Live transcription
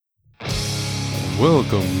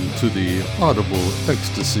Welcome to the Audible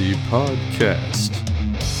Extacy podcast.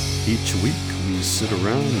 Each week we sit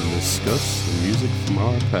around and discuss the music from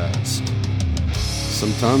our past.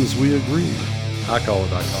 Sometimes we agree. I call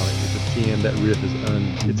it iconic. It's a 10. That riff is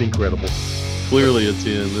it's incredible. Clearly a 10.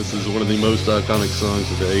 This is one of the most iconic songs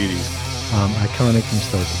of the 80s. Iconic from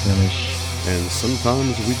start to finish. And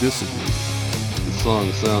sometimes we disagree. The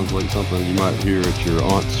song sounds like something you might hear at your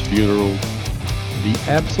aunt's funeral. The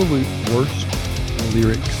absolute worst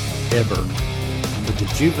lyric ever. With the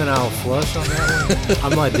juvenile flush on that one,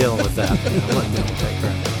 I'm not dealing with that. I'm not dealing with that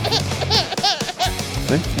crap.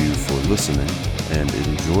 Thank you for listening and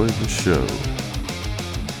enjoy the show.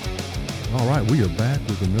 All right, we are back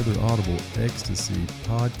with another Audible Extacy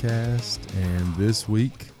podcast, and this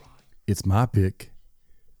week it's my pick,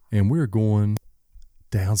 and we're going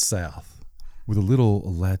down south with a little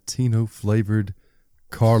Latino-flavored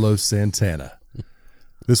Carlos Santana.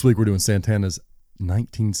 This week we're doing Santana's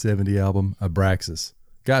 1970 album, Abraxas.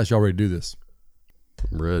 Guys, y'all ready to do this?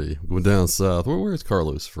 I'm ready. Going down south. Where's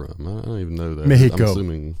Carlos from? I don't even know that. Mexico. I'm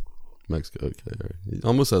assuming Mexico. Okay. All right. He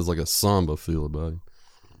almost has like a samba feel about him.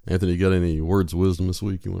 Anthony, you got any words of wisdom this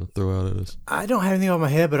week you want to throw out at us? I don't have anything on my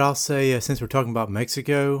head, but I'll say, since we're talking about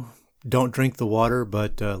Mexico, don't drink the water,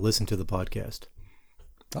 but listen to the podcast.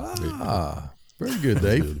 Very good,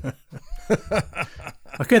 Dave.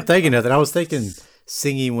 I couldn't think of nothing. I was thinking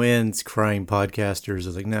Singing Winds, Crying Podcasters. I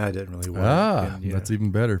was like, nah, it didn't really work. That's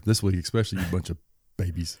even better. This week, especially, you bunch of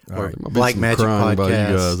babies. All right. Black Magic Podcast about you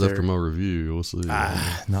Podcast. guys after my review. We'll see.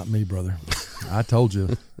 Not me, brother. I told you.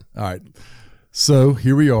 All right. So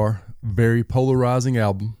here we are. Very polarizing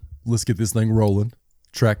album. Let's get this thing rolling.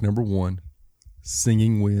 Track number 1,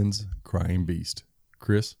 Singing Winds, Crying Beast.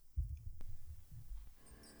 Chris?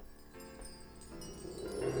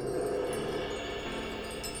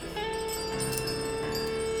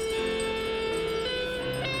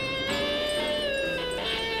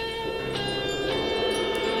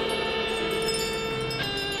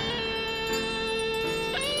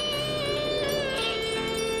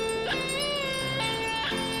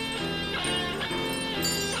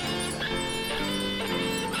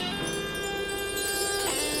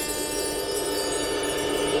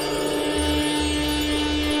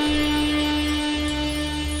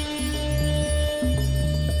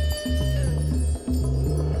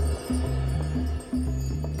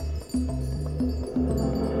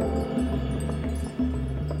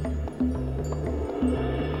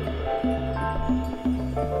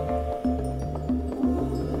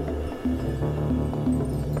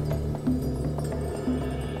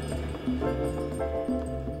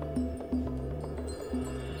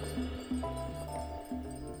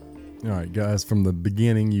 All right, guys, from the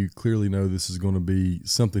beginning, you clearly know this is going to be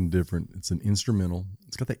something different. It's an instrumental.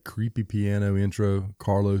 It's got that creepy piano intro.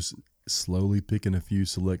 Carlos slowly picking a few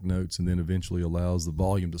select notes and then eventually allows the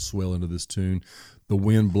volume to swell into this tune. The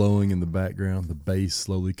wind blowing in the background, the bass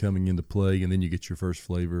slowly coming into play, and then you get your first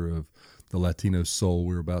flavor of the Latino soul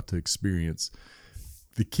we're about to experience.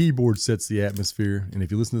 The keyboard sets the atmosphere, and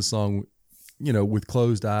if you listen to the song, with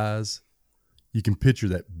closed eyes, you can picture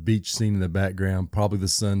that beach scene in the background, probably the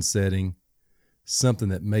sun setting, something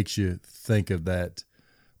that makes you think of that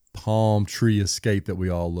palm tree escape that we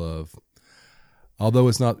all love. Although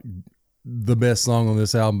it's not the best song on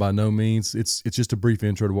this album by no means, it's just a brief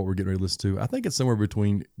intro to what we're getting ready to listen to. I think it's somewhere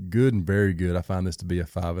between good and very good. I find this to be a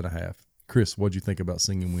 5.5. Chris, what'd you think about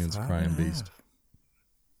Singing Winds, Crying Beast?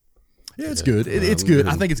 Yeah, it's good. It's good.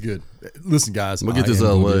 I think it's good. Listen, guys, I'm going to get this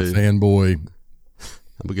out of the way. Fanboy.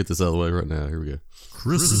 I'm going to get this out of the way right now. Here we go.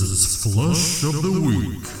 Chris's Flush of the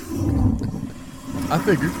Week. I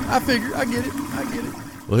figured. I get it.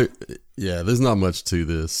 Well, yeah, there's not much to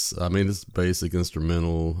this. I mean, it's basic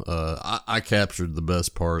instrumental. I captured the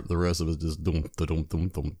best part. The rest of it is just going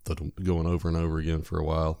over and over again for a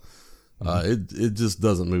while. It just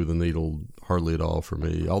doesn't move the needle hardly at all for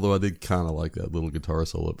me. Although I did kind of like that little guitar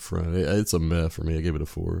solo up front. It's a meh for me. I gave it a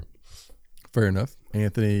 4. Fair enough.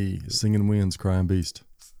 Anthony, Singing Winds, Crying Beast.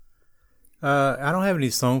 I don't have any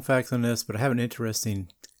song facts on this, but I have an interesting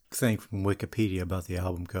thing from Wikipedia about the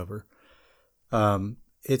album cover.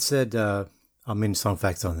 It said, song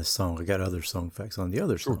facts on this song. I got other song facts on the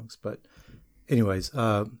other songs. But anyways,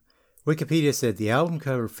 Wikipedia said the album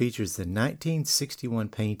cover features the 1961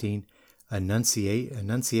 painting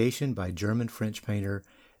Annunciation by German-French painter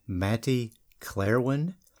Matti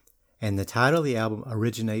Clairwan. And the title of the album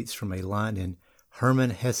originates from a line in Hermann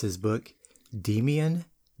Hesse's book, Demian,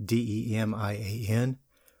 Demian,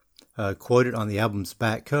 quoted on the album's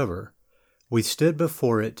back cover. We stood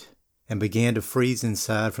before it and began to freeze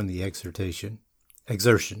inside from the exertion.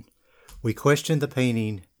 We questioned the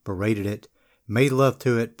painting, berated it, made love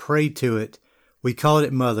to it, prayed to it. We called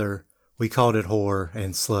it mother, we called it whore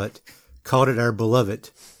and slut, called it our beloved,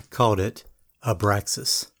 called it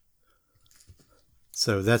Abraxas.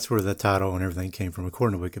 So that's where the title and everything came from,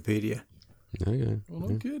 according to Wikipedia. Okay. Well,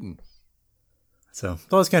 no kidding. So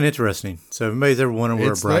that was kind of interesting. So if anybody's ever wondering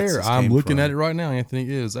where It's Abraxas there. came I'm looking from, at it right now. Anthony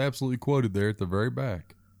is absolutely quoted there at the very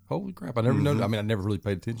back. Holy crap. I never noticed. I mean, I never really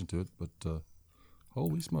paid attention to it, but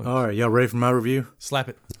holy smokes. All right, y'all ready for my review? Slap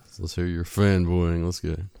it. Let's hear your fanboying. Let's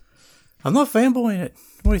go. I'm not fanboying it.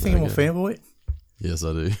 What do you think I'm going to fanboy it? Yes,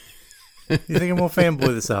 I do. You think I'm going to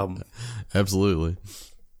fanboy this album? Absolutely.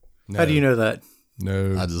 No. How do you know that?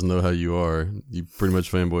 No. I just know how you are. You pretty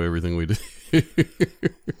much fanboy everything we do.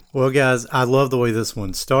 Well, guys, I love the way this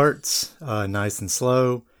one starts, nice and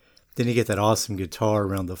slow. Then you get that awesome guitar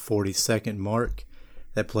around the 40-second mark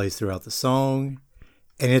that plays throughout the song.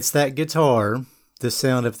 And it's that guitar, the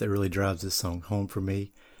sound of it, that really drives this song home for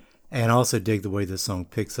me. And I also dig the way this song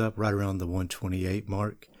picks up right around the 128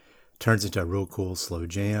 mark. Turns into a real cool slow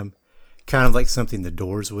jam. Kind of like something the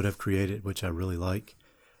Doors would have created, which I really like.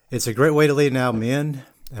 It's a great way to lead an album in.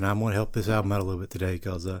 And I'm going to help this album out a little bit today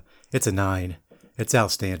because it's a 9. It's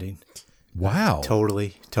outstanding. Wow.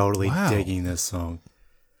 Totally Wow. digging this song.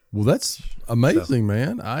 Well, that's amazing,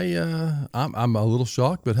 man. I'm a little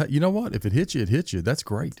shocked, but you know what? If it hits you, it hits you. That's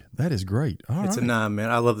great. That is great. All It's right. a 9, man.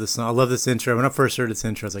 I love this song. I love this intro. When I first heard this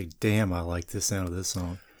intro, I was like, damn, I like the sound of this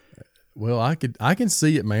song. Well, I can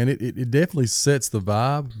see it, man. It definitely sets the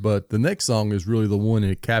vibe, but the next song is really the one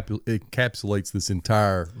that encapsulates this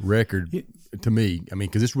entire record to me. I mean,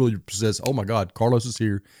 because this really says, oh my God, Carlos is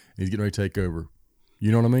here and he's getting ready to take over.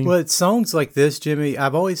 You know what I mean? Well, it's songs like this, Jimmy.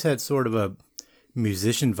 I've always had sort of a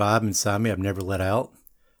musician vibe inside me I've never let out.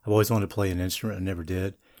 I've always wanted to play an instrument. I never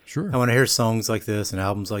did. Sure. And when I hear songs like this and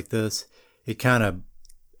albums like this, it kind of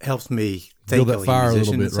helps me think Build that like fire a a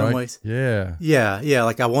musician little in bit, some right? ways. Yeah. Yeah.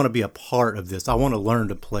 Like I want to be a part of this. I want to learn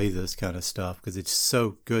to play this kind of stuff because it's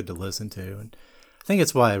so good to listen to. And I think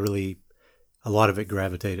it's why a lot of it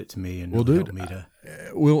gravitated to me and really helped me to.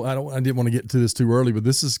 Well, I didn't want to get to this too early, but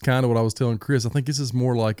this is kind of what I was telling Chris. I think this is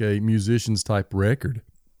more like a musician's type record.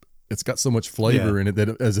 It's got so much flavor in it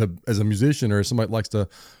that as a musician or somebody that likes to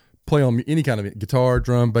play on any kind of guitar,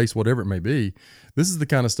 drum, bass, whatever it may be, this is the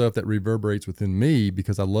kind of stuff that reverberates within me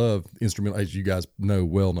because I love instrumental, as you guys know.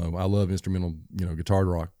 I love instrumental, guitar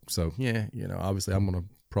rock. So yeah, obviously I'm going to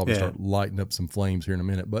probably start lighting up some flames here in a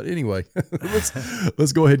minute. But anyway,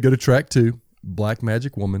 let's go ahead and go to track 2, Black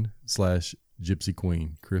Magic Woman / Gypsy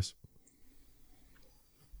Queen. Chris.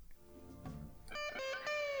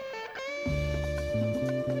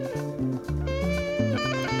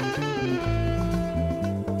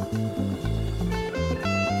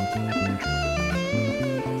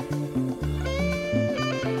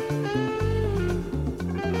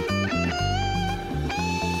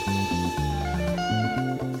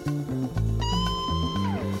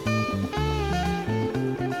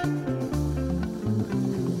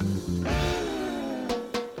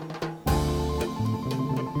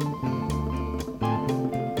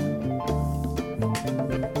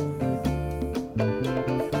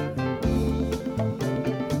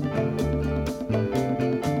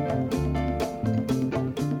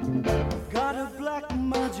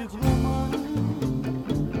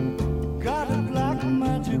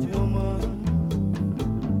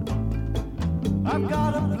 I've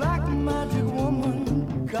got a black magic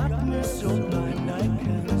woman, got me so blind I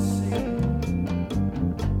can't see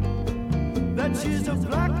that she's a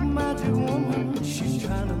black magic woman. She's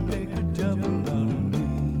trying to make a devil out of me.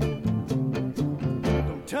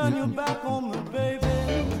 Don't turn your back on me, baby.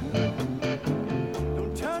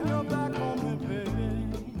 Don't turn your back on me, baby.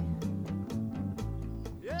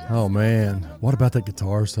 Oh man, what about that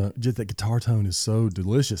guitar tone? Just that guitar tone is so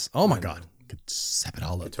delicious. Oh my God, could sap it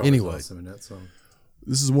all up. Anyway, Awesome in that song.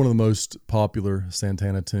 this is one of the most popular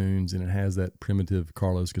Santana tunes, and it has that primitive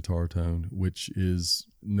Carlos guitar tone, which is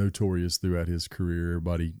notorious throughout his career.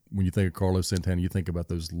 Everybody, when you think of Carlos Santana, you think about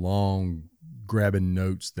those long, grabbing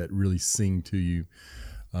notes that really sing to you.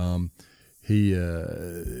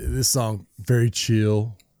 This song, very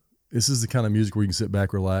chill. This is the kind of music where you can sit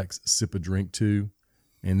back, relax, sip a drink to.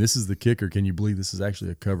 And this is the kicker. Can you believe this is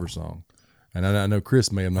actually a cover song? And I know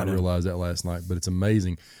Chris may have not realized that last night, but it's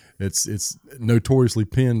amazing. It's notoriously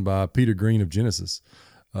penned by Peter Green of Genesis.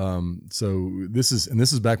 So this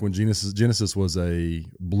is back when Genesis was a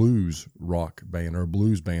blues rock band, or a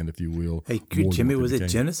blues band, if you will. Hey, Jimmy, was it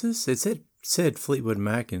Genesis? It said Fleetwood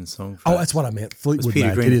Mac in song. Oh, that's what I meant. Fleetwood Peter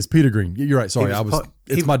Mac. Green. It is Peter Green. You're right. Sorry,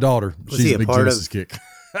 it's my daughter. She's a big Genesis kick.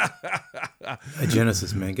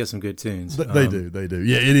 Genesis, man, get some good tunes. They do.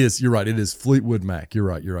 Yeah, it is. You're right. It is Fleetwood Mac. You're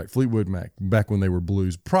right. Fleetwood Mac, back when they were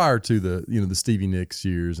blues, prior to the Stevie Nicks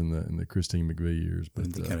years and the Christine McVie years.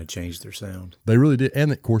 But They kind of changed their sound. they really did,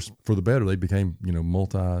 and of course, for the better, they became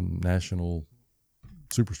multinational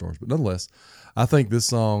superstars. But nonetheless, I think this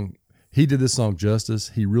song, he did this song justice.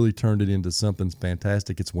 He really turned it into something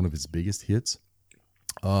fantastic. It's one of his biggest hits.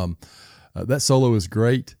 That solo is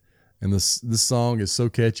great, and this song is so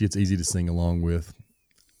catchy it's easy to sing along with.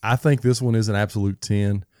 I think this one is an absolute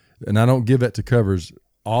 10, and I don't give that to covers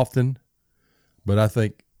often, but I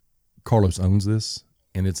think Carlos owns this,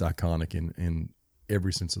 and it's iconic in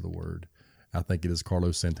every sense of the word. I think it is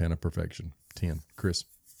Carlos Santana perfection. 10. Chris?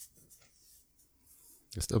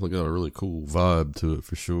 It's definitely got a really cool vibe to it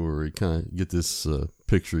for sure. You kind of get this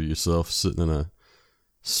picture of yourself sitting in a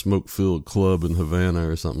smoke-filled club in Havana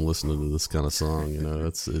or something, listening to this kind of song.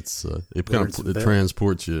 It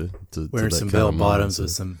transports you to Wearing that some kind bell of bottoms mindset.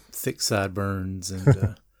 with some thick sideburns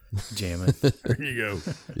and jamming. There you go.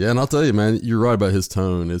 Yeah, and I'll tell you, man, you're right about his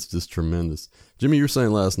tone. It's just tremendous. Jimmy, you were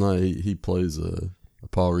saying last night he plays a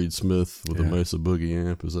Paul Reed Smith with a Mesa Boogie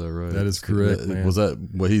amp. Is that right? That is correct, man. Was that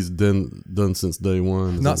what he's done since day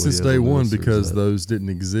one? Not since day one, because those didn't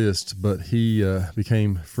exist, but he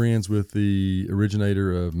became friends with the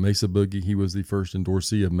originator of Mesa Boogie. He was the first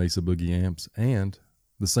endorsee of Mesa Boogie amps, and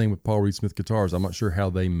the same with Paul Reed Smith guitars. I'm not sure how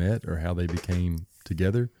they met or how they became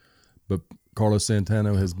together, but Carlos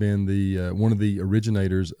Santana has been the one of the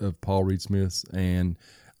originators of Paul Reed Smith's, and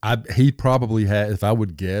he probably had, if I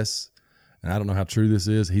would guess, and I don't know how true this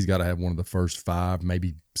is, he's got to have one of the first 5,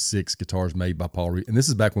 maybe 6 guitars made by Paul Reed. And this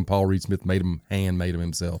is back when Paul Reed Smith made them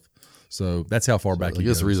himself. So that's how far back he goes. I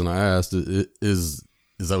guess the reason I asked is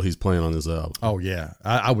that he's playing on this album. Oh, yeah.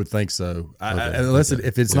 I would think so.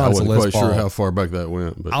 If it's I not, wasn't a Les quite Paul. sure how far back that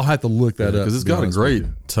went. But I'll have to look that up. Because it's got a great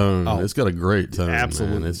tone. Oh, it's got a great tone,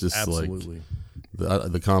 absolutely. man. It's just Absolutely.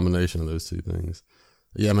 like the combination of those two things.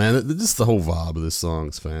 Yeah, man, just the whole vibe of this song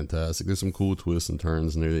is fantastic. There's some cool twists and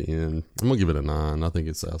turns near the end. I'm going to give it a 9. I think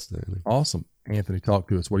it's outstanding. Awesome. Anthony, talk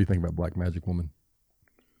to us. What do you think about Black Magic Woman?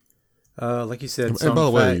 Like you said, And by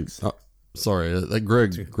the way, facts. sorry, that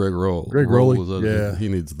Greg Roll. Greg Roll Rowley? Yeah. He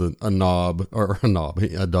needs a nod. Oh,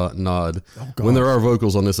 When there are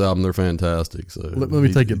vocals on this album, they're fantastic. So Let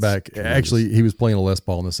me take it back. tremendous. Actually, he was playing a Les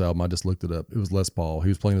Paul on this album. I just looked it up. It was Les Paul. He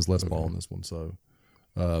was playing his Les Paul on this one. So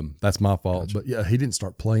that's my fault. Gotcha. But yeah, he didn't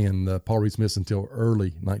start playing Paul Reed Smith until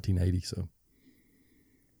early 1980. So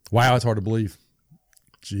wow, it's hard to believe.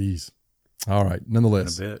 Jeez. All right.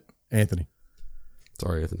 Nonetheless, In a bit. Anthony.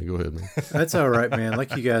 Sorry, Anthony. Go ahead, man. That's all right, man.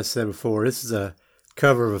 Like you guys said before, this is a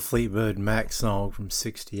cover of a Fleetwood Mac song from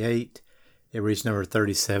 '68. It reached number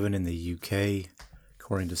 37 in the UK,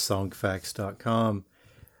 according to songfacts.com.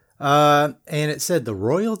 And it said the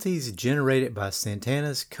royalties generated by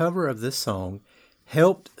Santana's cover of this song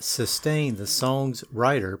helped sustain the song's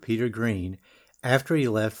writer, Peter Green, after he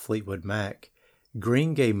left Fleetwood Mac.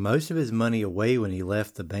 Green gave most of his money away when he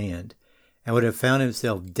left the band and would have found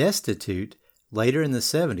himself destitute later in the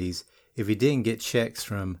 70s if he didn't get checks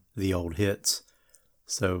from the old hits.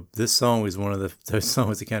 So this song was one of those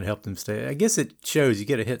songs that kind of helped him stay. I guess it shows you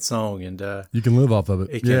get a hit song and You can live off of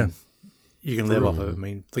it. you can live off of it. I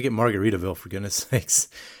mean, look at Margaritaville, for goodness sakes.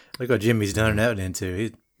 Look what Jimmy's done that into.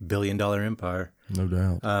 He's $1 billion empire. No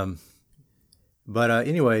doubt. But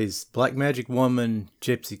anyways, Black Magic Woman,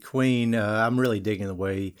 Gypsy Queen, I'm really digging the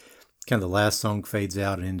way kind of the last song fades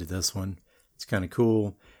out and into this one. It's kind of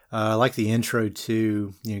cool. I like the intro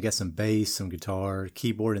too. You got some bass, some guitar,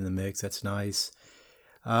 keyboard in the mix. That's nice.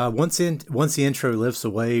 Once the intro lifts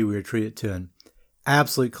away, we are treated to an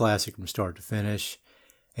absolute classic from start to finish.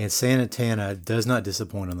 And Santana does not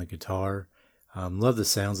disappoint on the guitar. Love the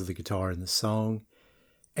sounds of the guitar in the song.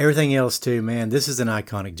 Everything else too, man, this is an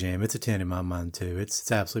iconic jam. It's a 10 in my mind too. It's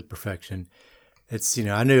absolute perfection. It's,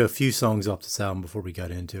 I knew a few songs off this album before we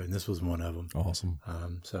got into it, and this was one of them. Awesome.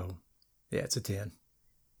 So, yeah, it's a 10.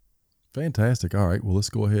 Fantastic. All right. Well, let's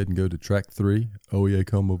go ahead and go to track 3, Oye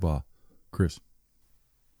Como Va. Chris.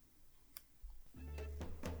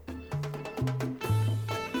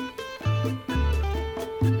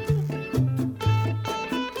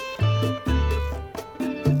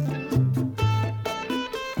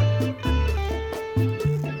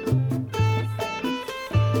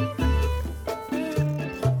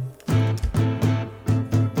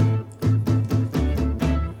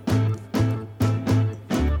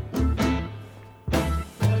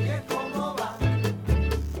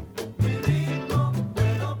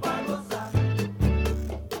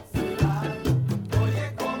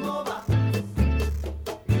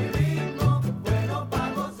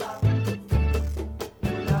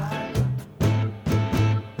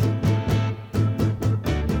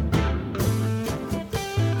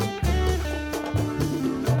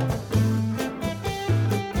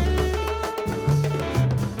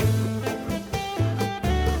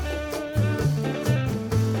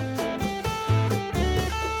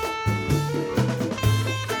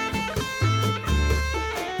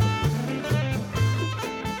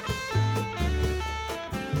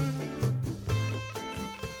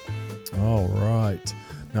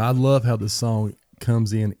 I love how the song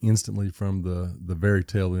comes in instantly from the very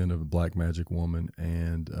tail end of Black Magic Woman.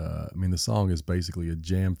 And, the song is basically a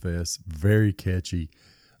jam fest, very catchy.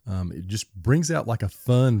 It just brings out like a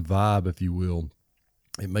fun vibe, if you will.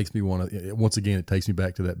 It makes me want to, once again, it takes me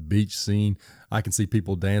back to that beach scene. I can see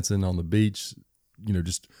people dancing on the beach,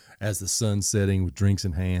 just as the sun's setting with drinks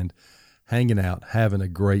in hand, hanging out, having a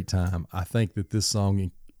great time. I think that this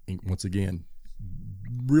song, once again,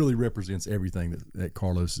 really represents everything that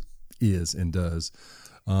Carlos is and does.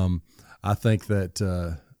 I think that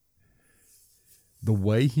the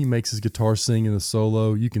way he makes his guitar sing in the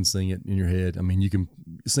solo, you can sing it in your head. You can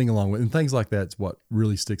sing along with it. And things like that's what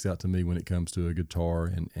really sticks out to me when it comes to a guitar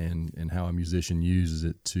and how a musician uses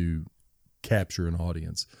it to capture an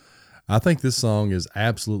audience. I think this song is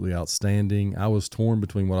absolutely outstanding. I was torn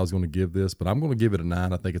between what I was going to give this, but I'm going to give it a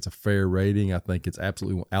 9. I think it's a fair rating. I think it's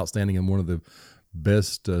absolutely outstanding and one of the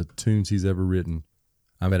best tunes he's ever written.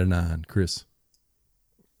 I'm at a 9. Chris?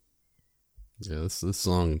 Yeah, this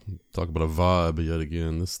song, talk about a vibe yet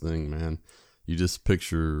again. This thing, man, you just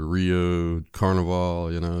picture Rio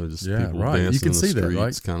Carnival, just people dancing you can in the see streets, that,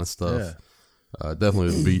 right? kind of stuff. Yeah.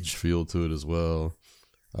 Definitely a beach feel to it as well.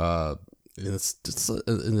 It's just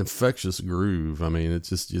an infectious groove. It's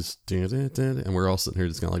just and we're all sitting here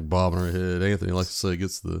just kind of like bobbing our head. Anthony likes to say,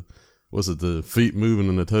 gets the feet moving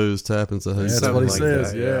and the toes tapping. So that's what he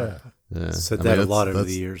says. Yeah. Said that a lot over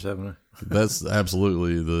the years, haven't I? That's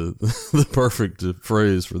absolutely the perfect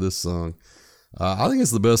phrase for this song. I think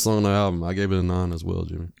it's the best song on the album. I gave it a 9 as well,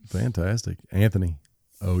 Jimmy. Fantastic. Anthony,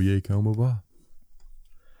 oye, como va?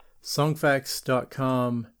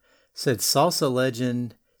 Songfacts.com said salsa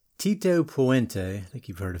legend Tito Puente, I think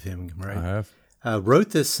you've heard of him, right? I have.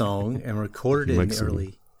 Wrote this song and recorded it in the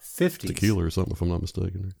early 50s. Tequila or something, if I'm not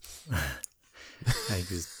mistaken.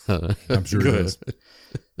 I'm sure it is.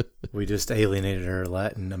 We just alienated our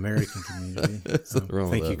Latin American community.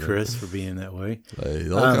 Thank you, Chris, for being that way. Hey,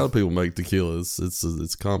 all kind of people make tequila. It's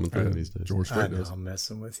a common thing these days. George Strait does. I'm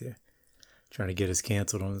messing with you. Trying to get us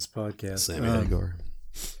canceled on this podcast. Sammy Hagar.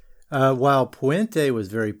 While Puente was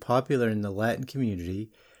very popular in the Latin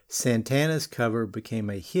community, Santana's cover became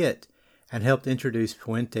a hit and helped introduce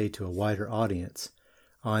Puente to a wider audience.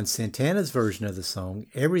 On Santana's version of the song,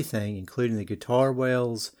 everything, including the guitar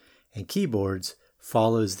wails and keyboards,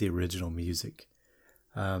 follows the original music.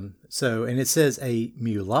 And it says a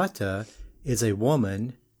mulata is a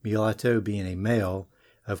woman, mulatto being a male,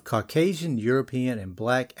 of Caucasian, European, and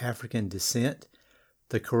Black African descent.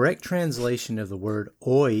 The correct translation of the word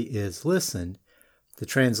oi is listen. The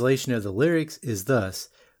translation of the lyrics is thus,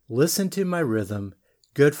 listen to my rhythm,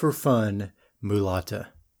 good for fun, mulata.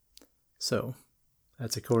 So,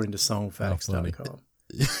 that's according to songfacts.com.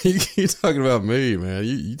 You're talking about me, man.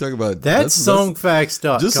 You talking about... That's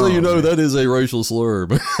songfacts.com. Just so you know, that is a racial slur,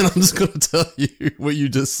 man. I'm just going to tell you what you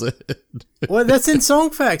just said. Well, that's in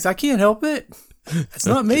Songfacts. I can't help it. It's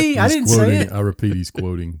not me. I didn't say it. I repeat, he's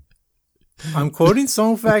quoting. I'm quoting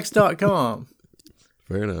songfacts.com.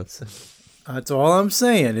 Fair enough. That's all I'm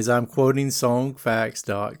saying is I'm quoting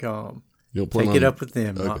songfacts.com. Take it up with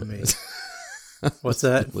them, not me. What's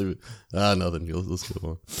that? Leave it. Nothing. Let's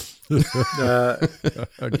go on.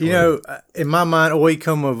 In my mind, Oi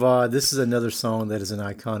Como Va, this is another song that is an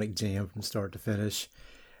iconic jam from start to finish.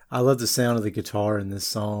 I love the sound of the guitar in this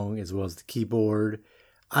song as well as the keyboard.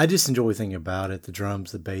 I just enjoy everything about it. The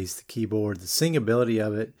drums, the bass, the keyboard, the singability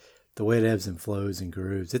of it, the way it ebbs and flows and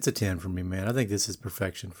grooves. It's a 10 for me, man. I think this is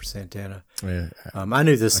perfection for Santana. Yeah, I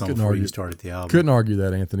knew this song before you started the album. Couldn't argue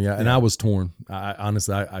that, Anthony. And I was torn.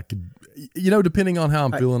 Honestly, I could, depending on how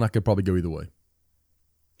I'm feeling, I could probably go either way.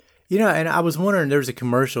 And I was wondering, there was a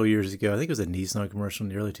commercial years ago. I think it was a Nissan commercial in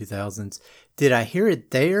the early 2000s. Did I hear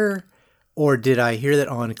it there? Or did I hear that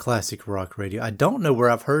on classic rock radio? I don't know where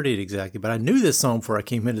I've heard it exactly, but I knew this song before I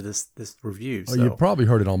came into this review. So. Oh, you probably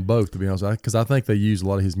heard it on both, to be honest, because I think they used a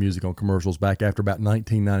lot of his music on commercials back after about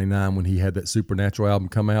 1999 when he had that Supernatural album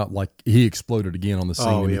come out. Like, he exploded again on the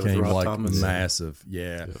scene and became like Thomas. Massive.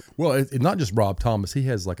 Yeah. Well, it not just Rob Thomas. He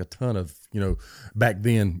has like a ton of, back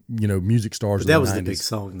then, music stars. But that was the big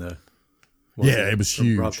song, though. It was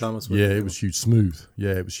huge. Rob Thomas it was huge. Smooth.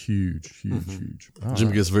 Yeah, it was huge. All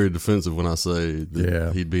Jim gets very defensive when I say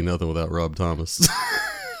that he'd be nothing without Rob Thomas.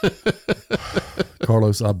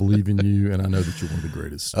 Carlos, I believe in you, and I know that you're one of the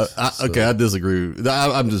greatest. Okay, I disagree.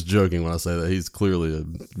 I'm just joking when I say that. He's clearly a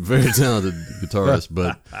very talented guitarist,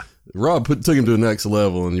 but Rob took him to the next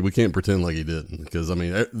level, and we can't pretend like he didn't, because,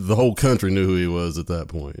 the whole country knew who he was at that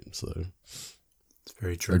point, so...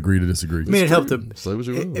 Very true. Agree to disagree. It helped him. Say what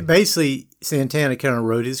you will. Basically, Santana kind of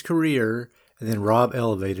wrote his career, and then Rob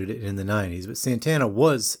elevated it in the 90s. But Santana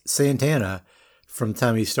was Santana from the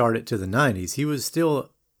time he started to the 90s, he was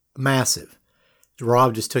still massive.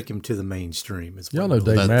 Rob just took him to the mainstream. Y'all know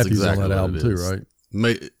Dave That's Matthews exactly on that what album it too, is. right?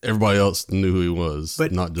 Everybody else knew who he was,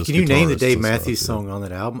 But not just can you name the guitarists Dave and stuff, Matthews yeah. song on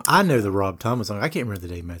that album? I know the Rob Thomas song. I can't remember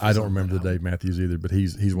the Dave Matthews. I don't song on remember that the album. Dave Matthews either, but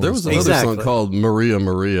he's one. There of was the another stars. song Exactly. called Maria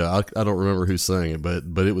Maria. I don't remember who sang it,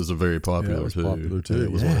 but it was a very popular it was too. popular too.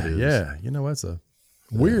 It was one of his. Yeah. You know, that's a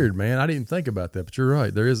weird, man. I didn't think about that, but you're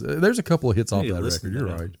right. There's a couple of hits off need to that listen record. to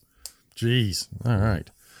You're that. right. Jeez. All right.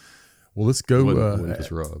 Well, let's go. Wasn't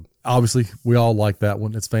just Rob. Obviously, we all like that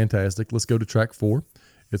one. It's fantastic. Let's go to track 4.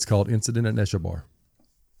 It's called Incident at Neshabar.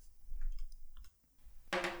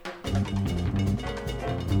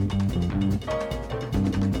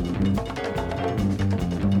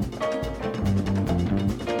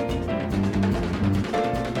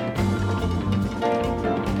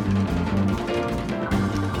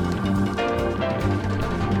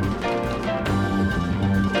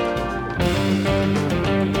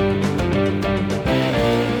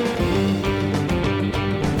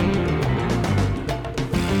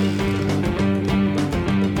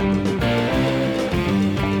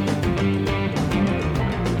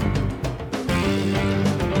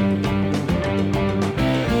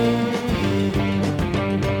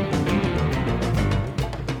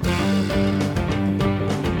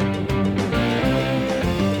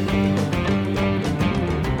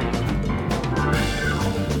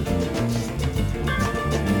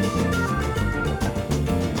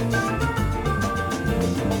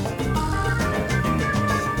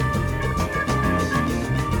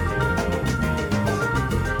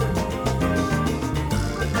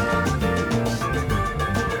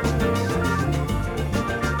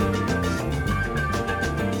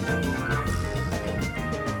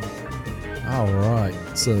 All right.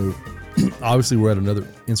 So obviously we're at another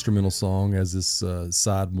instrumental song as this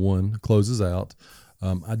side 1 closes out.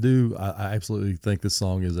 I absolutely think this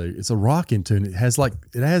song it's a rocking tune. It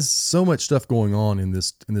has so much stuff going on in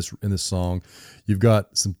this song. You've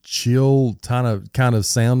got some chill kind of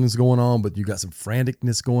soundings going on, but you've got some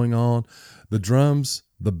franticness going on. The drums,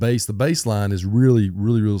 the bass line is really,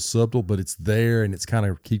 really, real subtle, but it's there and it's kind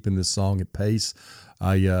of keeping this song at pace.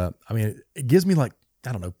 I mean, it gives me like,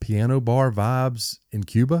 I don't know, piano bar vibes in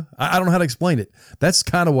Cuba. I don't know how to explain it. That's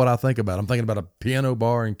kind of what I think about. I'm thinking about a piano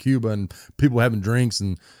bar in Cuba and people having drinks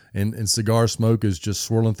and cigar smoke is just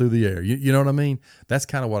swirling through the air. You know what I mean? That's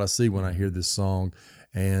kind of what I see when I hear this song.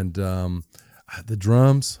 And the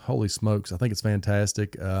drums, holy smokes, I think it's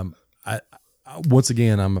fantastic. Once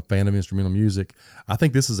again, I'm a fan of instrumental music. I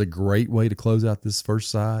think this is a great way to close out this first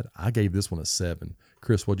side. I gave this one a 7.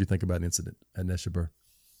 Chris, what do you think about Incident at Neshabar?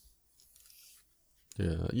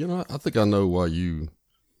 Yeah, I think I know why you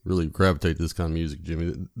really gravitate to this kind of music,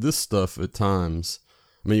 Jimmy. This stuff at times,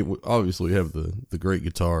 I mean, obviously we have the great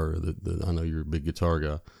guitar. I know you're a big guitar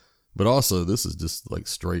guy, but also this is just like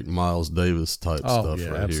straight Miles Davis type stuff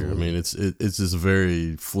right absolutely. here. I mean, it's just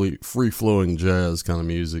very free flowing jazz kind of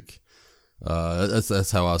music.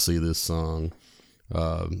 That's how I see this song.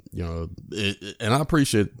 And I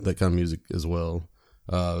appreciate that kind of music as well.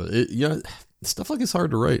 Stuff like it's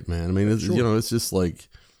hard to rate, man. I mean, it's, it's just like,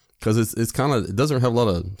 cause it's kind of, it doesn't have a lot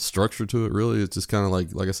of structure to it really. It's just kind of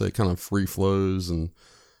like I said, kind of free flows. And,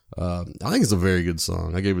 I think it's a very good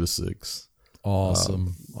song. I gave it a 6.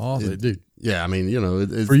 Awesome. Dude. Yeah. I mean,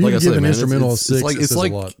 it's For you like to I give say, an man, instrumental a 6, it's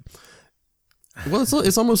like a lot. Well,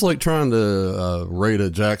 it's almost like trying to rate a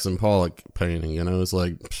Jackson Pollock painting. It's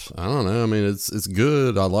like, I don't know. I mean, it's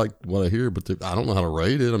good. I like what I hear, but I don't know how to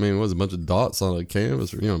rate it. I mean, what's a bunch of dots on a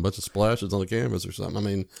canvas, or a bunch of splashes on a canvas or something? I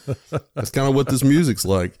mean, that's kind of what this music's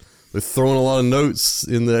like. They're throwing a lot of notes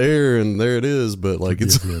in the air, and there it is. But like,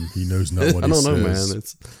 Forgive him. He knows not what I he don't know,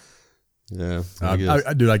 says. man. I guess.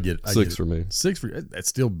 I get it. 6 for me. 6 for you. That's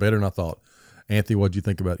still better than I thought. Anthony, what do you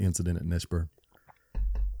think about Incident at Neshabar?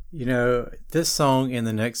 This song and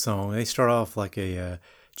the next song, they start off like a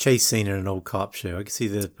chase scene in an old cop show. I can see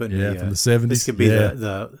this putting from the 70s. This could be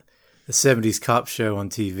the 70s cop show on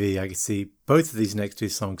TV. I can see both of these next 2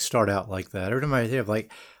 songs start out like that. Every time I hear, I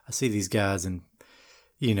see these guys in,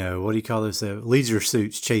 what do you call this? Leisure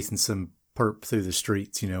suits chasing some perp through the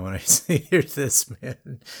streets, when I hear this,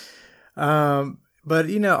 man. But,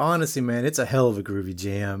 honestly, man, it's a hell of a groovy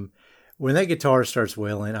jam. When that guitar starts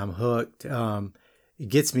wailing, I'm hooked. It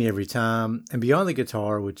gets me every time. And beyond the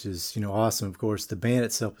guitar, which is, awesome, of course, the band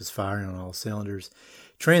itself is firing on all cylinders.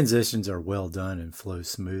 Transitions are well done and flow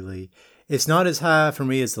smoothly. It's not as high for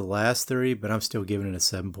me as the last 3, but I'm still giving it a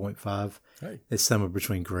 7.5. Hey. It's somewhere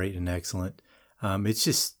between great and excellent. It's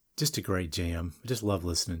just a great jam. I just love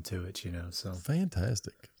listening to it, so.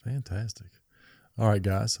 Fantastic. All right,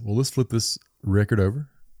 guys. Well, let's flip this record over.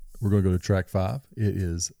 We're going to go to track 5. It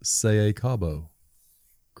is Say a Cabo.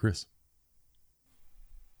 Chris.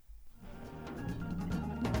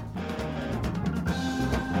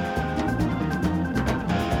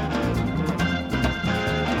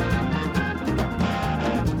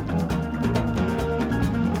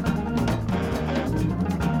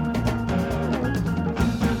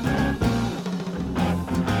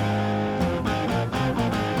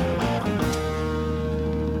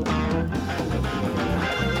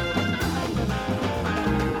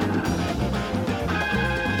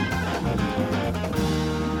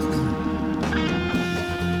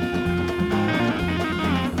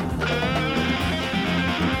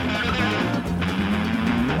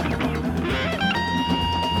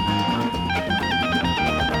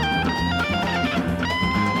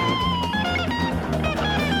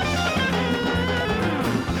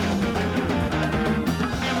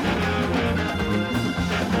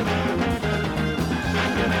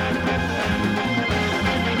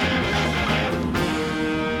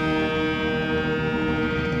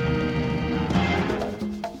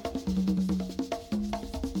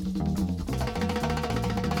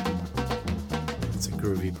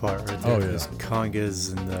 Part right there. Oh, yeah. Those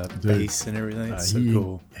congas and the Dude, bass and everything. It's so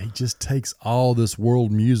cool. He just takes all this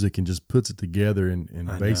world music and just puts it together and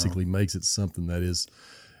I basically makes it something that is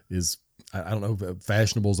I don't know if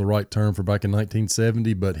fashionable is the right term for back in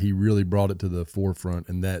 1970, but he really brought it to the forefront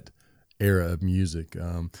in that era of music.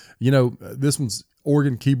 This one's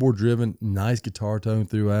organ keyboard driven, nice guitar tone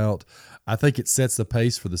throughout. I think it sets the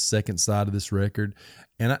pace for the second side of this record.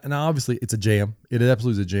 And obviously, it's a jam. It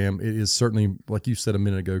absolutely is a jam. It is certainly, like you said a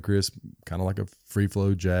minute ago, Chris, kind of like a free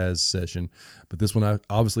flow jazz session. But this one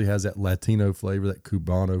obviously has that Latino flavor, that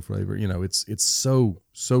Cubano flavor. It's so.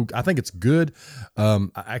 I think it's good.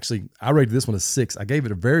 I rated this one a 6. I gave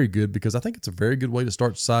it a very good because I think it's a very good way to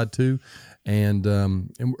start side 2, and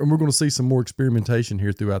we're going to see some more experimentation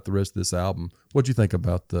here throughout the rest of this album. What do you think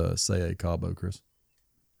about the Say a Cabo, Chris?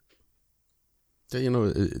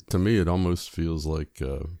 Yeah, to me, it almost feels like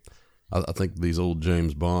I think these old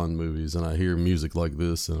James Bond movies, and I hear music like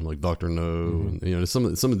this, and I'm like Dr. No, and some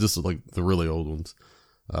of just like the really old ones.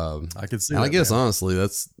 I could see. And I guess honestly,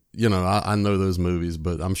 that's I know those movies,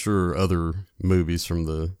 but I'm sure other movies from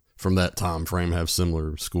that time frame have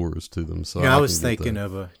similar scores to them. So I was thinking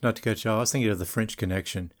of not to cut you off. I was thinking of The French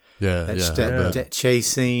Connection. That chase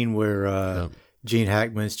scene where Gene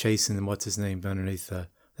Hackman's chasing what's his name underneath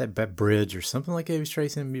that bridge or something like that. He was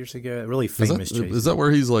chasing him years ago. A really famous chase. Is that where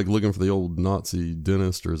he's like looking for the old Nazi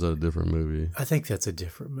dentist, or is that a different movie? I think that's a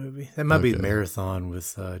different movie. That might be Marathon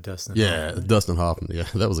with Dustin. Yeah, Hoffman. Dustin Hoffman. Yeah,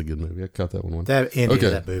 that was a good movie. I caught that one. That ending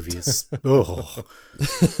of that movie is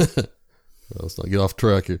Let's not get off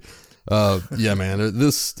track here. Yeah, man.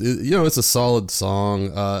 It's a solid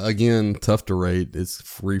song. Again, tough to rate. It's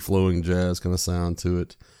free flowing jazz kind of sound to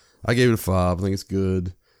it. I gave it a 5. I think it's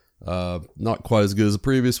good. Not quite as good as the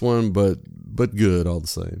previous one, but good all the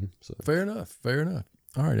same. So. Fair enough.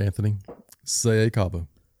 All right, Anthony. Say a Cabo.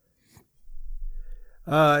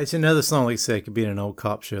 It's another song, like I said, it could be in an old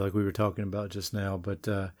cop show like we were talking about just now, but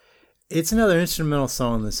it's another instrumental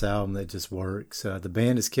song on this album that just works. The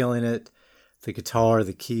band is killing it. The guitar,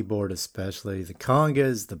 the keyboard especially, the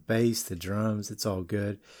congas, the bass, the drums, it's all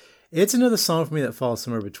good. It's another song for me that falls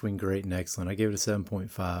somewhere between great and excellent. I gave it a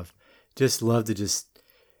 7.5. Just love to this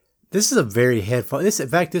is a very headphone. In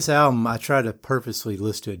fact, this album, I try to purposely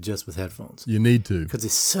listen to it just with headphones. You need to. Because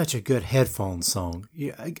it's such a good headphone song.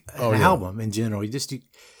 Album in general.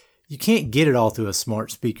 You can't get it all through a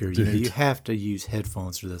smart speaker. You have to use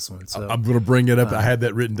headphones for this one. So I'm going to bring it up. I had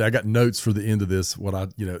that written. I got notes for the end of this.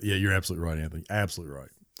 You're absolutely right, Anthony. Absolutely right.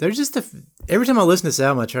 There's just every time I listen to this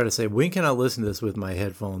album, I try to say, when can I listen to this with my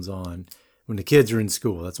headphones on? When the kids are in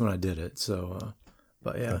school. That's when I did it. So,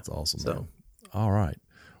 but yeah. That's awesome, man. All right.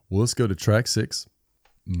 Well, let's go to track 6,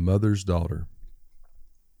 Mother's Daughter.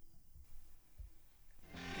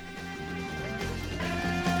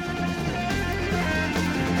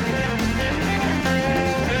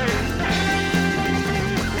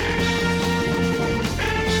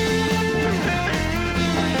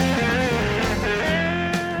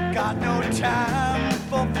 Got no time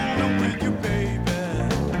for fooling with you, baby.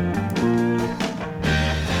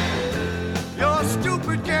 Your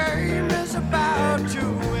stupid game is about to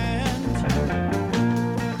end.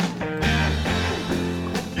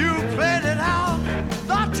 You played it out,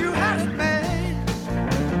 thought you had it made,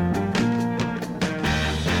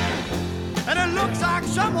 and it looks like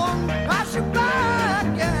someone passed you by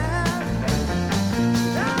again.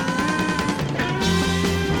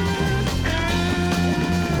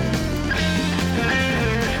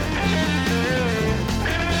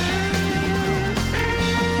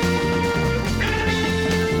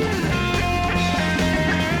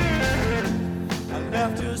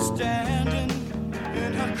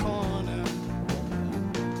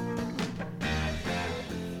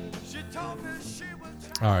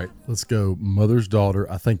 All right, let's go. Mother's Daughter.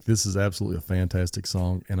 I think this is absolutely a fantastic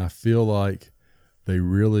song, and I feel like they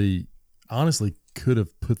really, honestly, could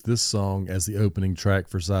have put this song as the opening track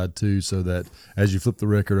for side 2 so that as you flip the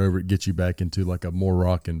record over, it gets you back into like a more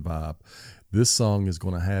rockin' vibe. This song is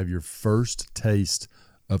going to have your first taste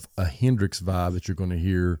of a Hendrix vibe that you're going to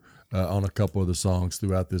hear on a couple of the songs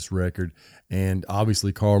throughout this record. And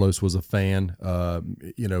obviously Carlos was a fan,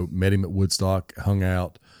 met him at Woodstock, hung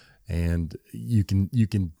out, and you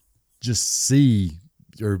can just see,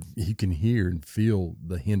 or you can hear and feel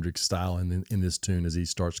the Hendrix style in this tune as he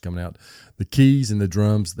starts coming out. The keys and the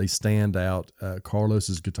drums, they stand out.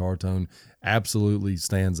 Carlos's guitar tone absolutely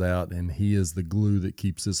stands out, and he is the glue that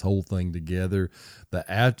keeps this whole thing together. The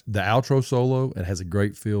outro solo, it has a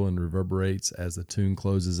great feel and reverberates as the tune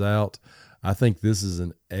closes out. I think this is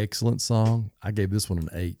an excellent song. I gave this one an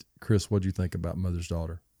 8. Chris, what do you think about Mother's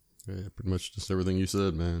Daughter? Yeah, pretty much just everything you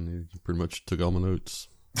said, man. You pretty much took all my notes.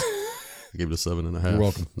 I gave it a 7.5. You're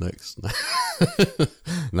welcome. Next.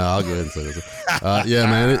 No, I'll go ahead and say this. Yeah,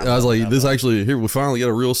 man. I was like, this actually, here we finally got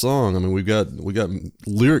a real song. I mean, we got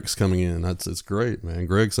lyrics coming in. It's great, man.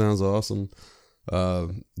 Greg sounds awesome.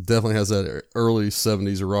 Definitely has that early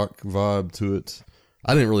 70s rock vibe to it.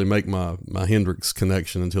 I didn't really make my Hendrix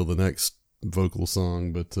connection until the next vocal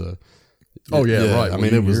song, but right. I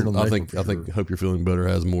mean, it was. I think "Hope You're Feeling Better"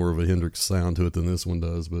 has more of a Hendrix sound to it than this one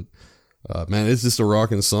does. But man, it's just a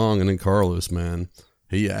rocking song. And then Carlos, man,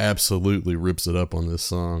 he absolutely rips it up on this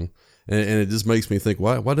song, and it just makes me think,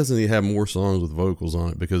 why doesn't he have more songs with vocals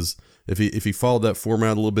on it? Because if he followed that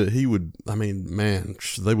format a little bit, he would. I mean, man,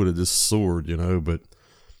 they would have just soared, But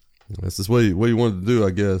that's just what he wanted to do,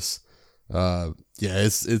 I guess. Yeah,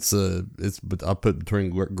 but I put between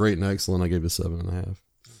great and excellent. I gave it 7.5.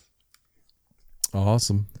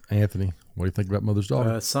 Awesome. Anthony, what do you think about Mother's Daughter?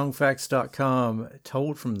 Songfacts.com,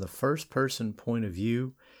 told from the first person point of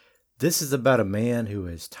view. This is about a man who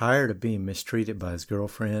is tired of being mistreated by his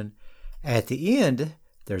girlfriend. At the end,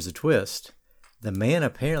 there's a twist. The man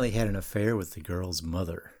apparently had an affair with the girl's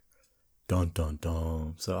mother. Dun, dun,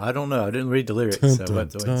 dun. So I don't know. I didn't read the lyrics. Dun, so dun,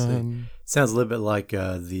 dun. Sounds a little bit like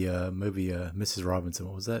the movie Mrs. Robinson.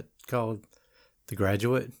 What was that called? The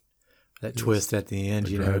Graduate? That twist at the end,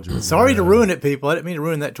 Sorry to ruin it, people. I didn't mean to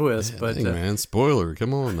ruin that twist. But man, spoiler.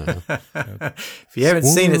 Come on now. If you haven't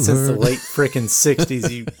seen it since the late frickin'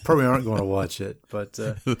 60s, you probably aren't going to watch it. But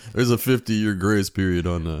there's a 50-year grace period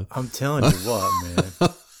on that. I'm telling you what,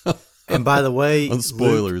 man. And by the way, on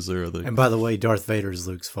spoilers there, I think. And by the way, Darth Vader is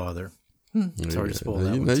Luke's father. Sorry to spoil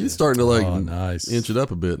that one. Now you're starting to nice. Inch it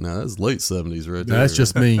up a bit now. That's late 70s right there. That's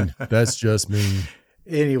just mean. That's just mean.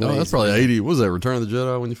 Anyway, no, that's probably 80. What was that, Return of the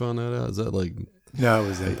Jedi, when you found that out? Is that like... No, it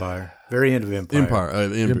was Empire. Very end of Empire.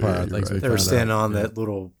 Empire. They were standing on that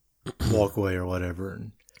little walkway or whatever.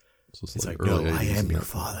 And it's like, no, I am your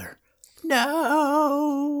father.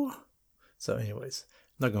 No. So anyways,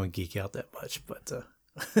 I'm not going to geek out that much, but...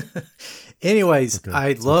 Anyways,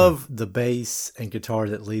 I love the bass and guitar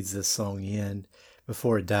that leads this song in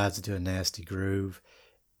before it dives into a nasty groove.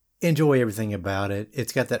 Enjoy everything about it.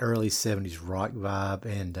 It's got that early 70s rock vibe,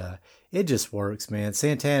 and it just works, man.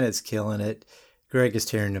 Santana is killing it. Greg is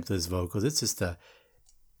tearing up those vocals. It's just a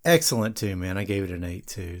excellent tune, man. I gave it an 8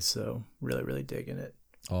 too, so really, really digging it.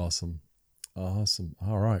 Awesome. All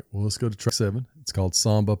right, well, let's go to track 7. It's called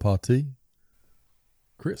Samba Party.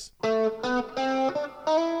 Chris.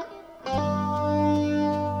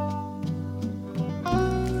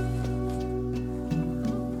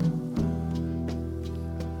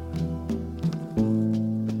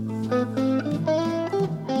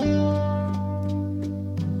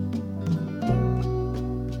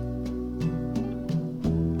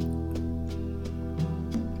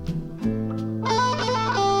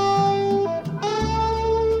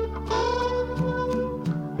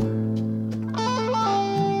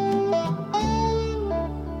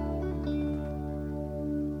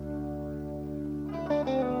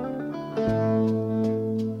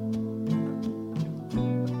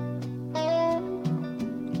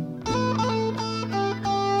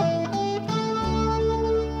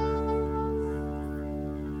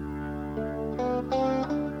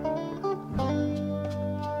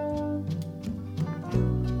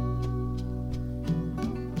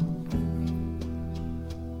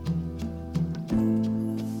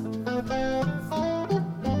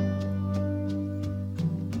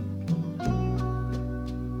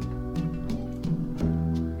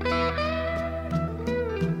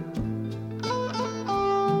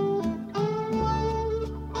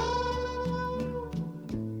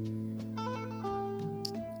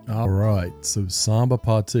 All right, so Samba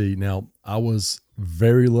Party. Now, I was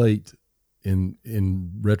very late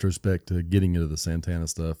in retrospect to getting into the Santana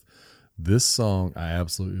stuff, this song I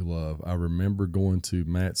absolutely love. I remember going to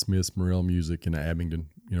Matt Smith's Morel Music in Abingdon,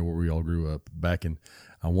 where we all grew up back in,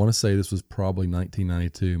 I want to say this was probably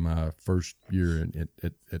 1992, my first year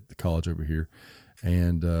at the college over here.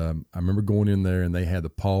 And I remember going in there, and they had the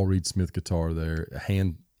Paul Reed Smith guitar there,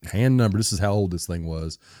 hand number. This is how old this thing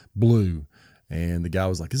was, blue. And the guy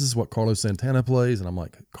was like, "Is this what Carlos Santana plays?" And I'm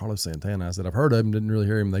like, "Carlos Santana?" I said, "I've heard of him, didn't really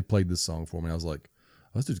hear him." They played this song for me. I was like,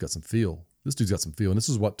 "Oh, this dude's got some feel. This dude's got some feel." And this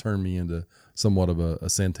is what turned me into somewhat of a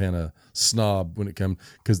Santana snob when it comes,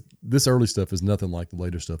 because this early stuff is nothing like the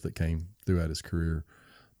later stuff that came throughout his career.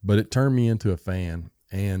 But it turned me into a fan.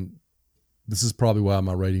 And this is probably why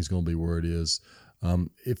my rating's going to be where it is.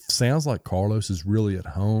 It sounds like Carlos is really at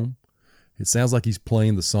home. It sounds like he's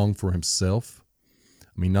playing the song for himself.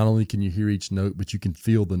 I mean, not only can you hear each note, but you can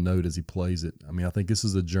feel the note as he plays it. I mean, I think this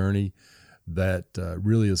is a journey that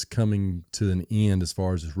really is coming to an end as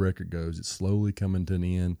far as this record goes. It's slowly coming to an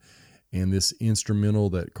end. And this instrumental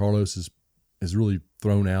that Carlos has really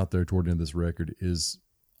thrown out there toward the end of this record is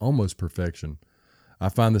almost perfection. I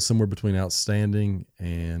find this somewhere between outstanding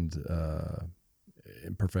and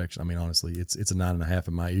perfection. I mean, honestly, it's a 9.5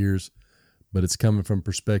 in my ears, but it's coming from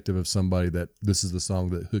perspective of somebody that this is the song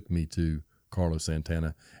that hooked me to Carlos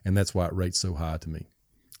Santana, and that's why it rates so high to me.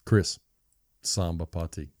 Chris, Samba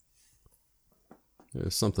Pati.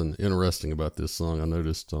 There's something interesting about this song I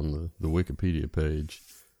noticed on the Wikipedia page.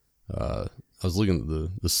 I was looking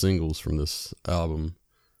at the singles from this album,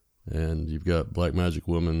 and you've got Black Magic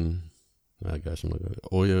Woman. I'm looking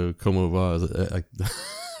at Oyo Como Va.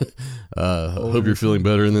 Hope you're feeling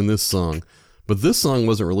better, and then this song. But this song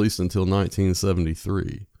wasn't released until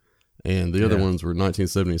 1973. And the other ones were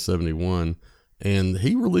 1970, 71. And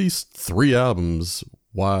he released 3 albums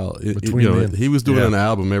while he was doing an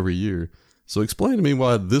album every year. So explain to me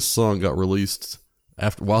why this song got released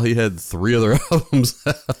while he had 3 other albums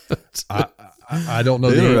out. I don't know.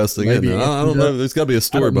 Interesting. Maybe, I don't know. There's got to be a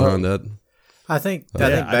story behind that. I think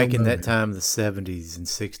back in that time, the 70s and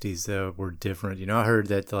 60s were different. I heard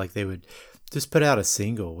that they would just put out a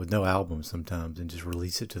single with no album sometimes and just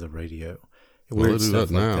release it to the radio. Well, they do that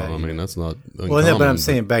now. Like that, I mean, that's not uncommon. Well, no, but I'm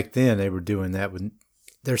saying back then they were doing that with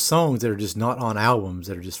their songs that are just not on albums,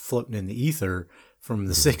 that are just floating in the ether from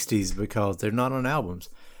the 60s because they're not on albums.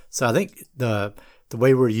 So I think the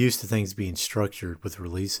way we're used to things being structured with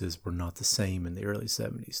releases were not the same in the early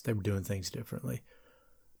 70s. They were doing things differently.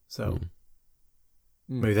 So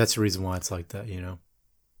maybe that's the reason why it's like that, Yeah,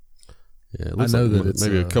 it looks that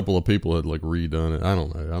maybe a couple of people had redone it. I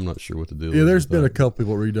don't know. I'm not sure what to do. Yeah, there's been a couple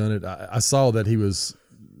people redone it. I saw that he was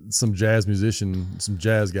some jazz musician, some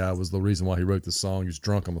jazz guy was the reason why he wrote this song. He was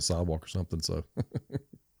drunk on the sidewalk or something. So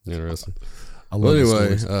interesting. I love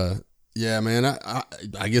anyway, yeah, man.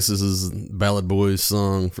 I guess this is Ballad Boy's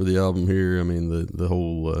song for the album here. I mean the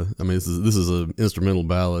whole. This is an instrumental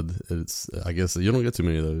ballad. I guess you don't get too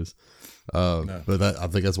many of those. No. But I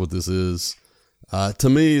think that's what this is. To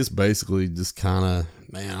me, it's basically just kind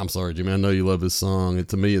of, man, I'm sorry, Jimmy. I know you love this song.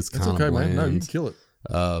 To me, it's kind of bland. Man. No, you can kill it.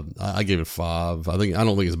 I gave it 5. I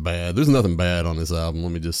don't think it's bad. There's nothing bad on this album,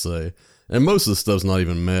 let me just say. And most of the stuff's not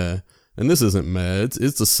even meh. And this isn't meh.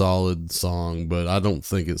 It's a solid song, but I don't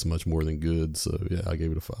think it's much more than good. So, yeah, I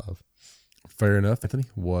gave it a 5. Fair enough, Anthony.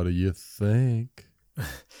 What do you think?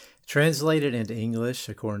 Translated into English,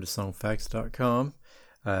 according to songfacts.com,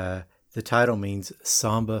 the title means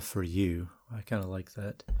Samba for You. I kind of like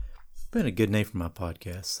that. Been a good name for my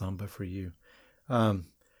podcast, Samba for You.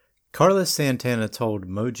 Carlos Santana told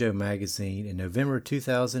Mojo magazine in November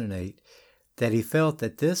 2008 that he felt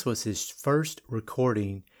that this was his first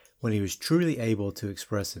recording when he was truly able to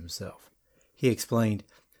express himself. He explained,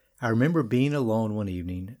 "I remember being alone one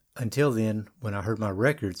evening. Until then, when I heard my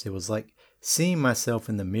records, it was like seeing myself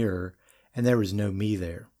in the mirror, and there was no me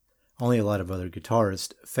there. Only a lot of other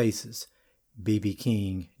guitarist faces. B.B.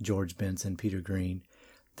 King, George Benson, Peter Green.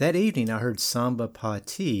 That evening I heard Samba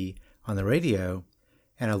Pati on the radio,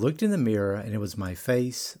 and I looked in the mirror, and it was my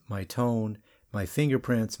face, my tone, my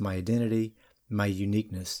fingerprints, my identity, my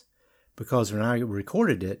uniqueness. Because when I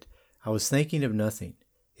recorded it, I was thinking of nothing.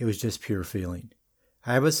 It was just pure feeling.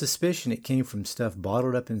 I have a suspicion it came from stuff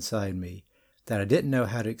bottled up inside me that I didn't know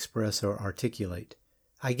how to express or articulate.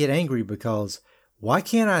 I get angry because why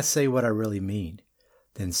can't I say what I really mean?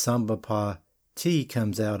 Then Samba Pati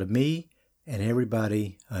comes out of me, and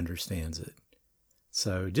everybody understands it."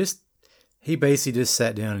 So he basically just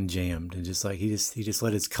sat down and jammed, and he just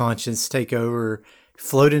let his conscience take over,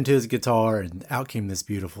 float into his guitar, and out came this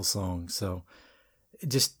beautiful song. So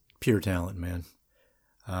just pure talent, man.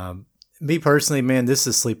 Me personally, man, this is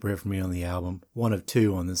a sleeper hit for me on the album. One of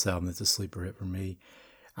two on this album that's a sleeper hit for me.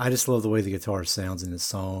 I just love the way the guitar sounds in this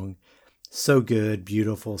song. So good,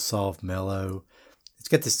 beautiful, soft, mellow. It's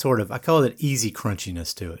got this sort of, I call it easy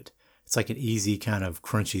crunchiness to it. It's like an easy kind of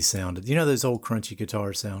crunchy sound. You know those old crunchy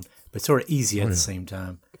guitar sound, but sort of easy at the same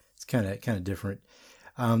time. It's kind of different.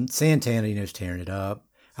 Santana, is tearing it up.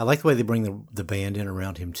 I like the way they bring the band in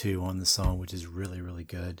around him too on the song, which is really, really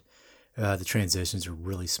good. The transitions are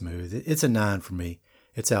really smooth. It's a 9 for me.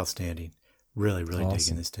 It's outstanding. Really, really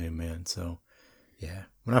digging this tune, man. So, yeah.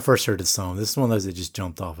 When I first heard the song, this is one of those that just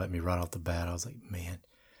jumped off at me right off the bat. I was like, man,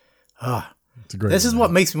 this is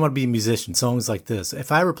what makes me want to be a musician, songs like this.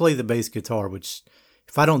 If I ever play the bass guitar, which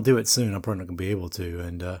if I don't do it soon, I'm probably not going to be able to.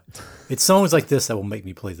 And it's songs like this that will make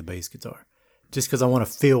me play the bass guitar just because I want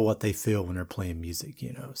to feel what they feel when they're playing music,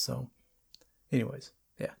 So, anyways,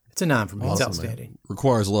 yeah, it's a 9 for me. It's outstanding. Man.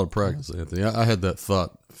 Requires a lot of practice, Anthony. I had that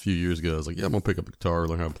thought a few years ago. I was like, yeah, I'm going to pick up a guitar,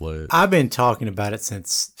 learn how to play it. I've been talking about it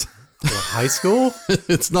since high school.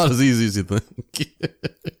 It's not as easy as you think.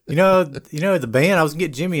 The band, I was going to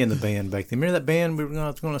get Jimmy in the band back then. Remember that band we were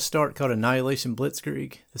going to start called Annihilation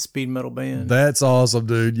Blitzkrieg, the speed metal band? That's awesome,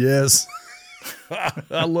 dude. Yes.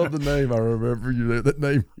 I love the name. I remember that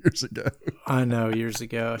name years ago. I know, years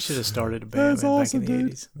ago. I should have started a band back in the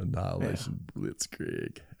 80s. Annihilation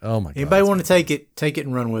Blitzkrieg. Oh my god. Anybody want to take it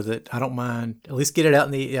and run with it? I don't mind. At least get it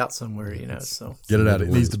out somewhere, So get it out. It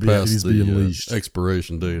needs to be unleashed.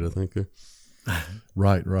 Expiration date, I think.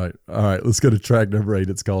 Right. All right, let's go to track number 8.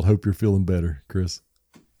 It's called "Hope You're Feeling Better," Chris.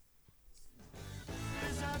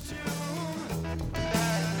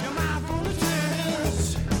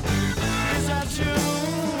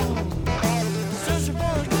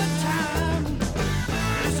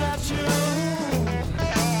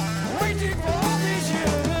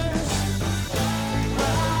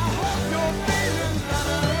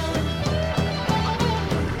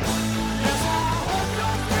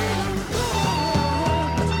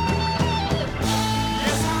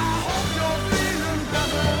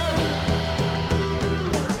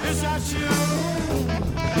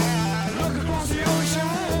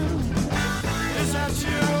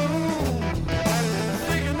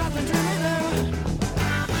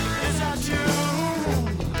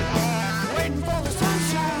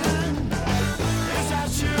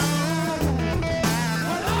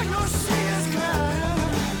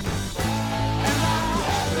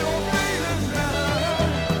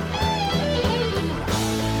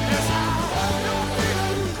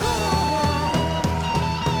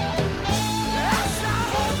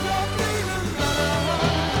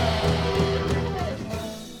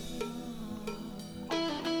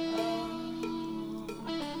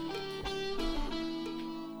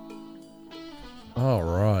 All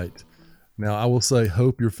right. Now, I will say,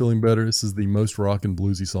 "Hope You're Feeling Better." This is the most rock and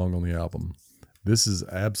bluesy song on the album. This is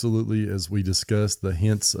absolutely, as we discussed, the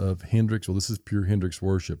hints of Hendrix. Well, this is pure Hendrix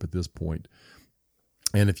worship at this point.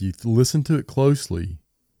 And if you listen to it closely,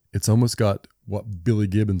 it's almost got what Billy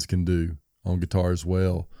Gibbons can do on guitar as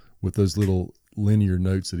well, with those little linear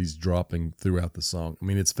notes that he's dropping throughout the song. I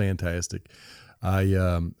mean, it's fantastic.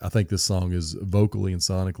 I think this song is vocally and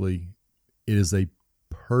sonically, it is a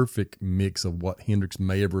perfect mix of what Hendrix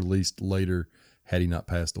may have released later had he not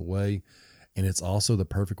passed away. And it's also the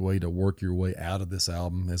perfect way to work your way out of this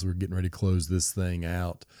album as we're getting ready to close this thing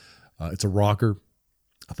out. It's a rocker.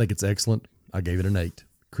 I think it's excellent. I gave it an 8.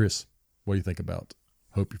 Chris, what do you think about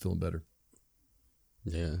 "Hope You're Feeling Better"?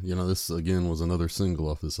 Yeah, this again was another single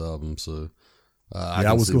off this album, so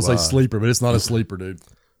I was going to say sleeper, but it's not a sleeper, dude.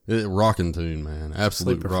 Rocking tune, man.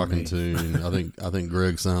 Absolute Sleeper rocking tune. I think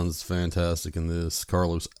Greg sounds fantastic in this.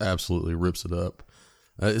 Carlos absolutely rips it up.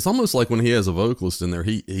 It's almost like when he has a vocalist in there,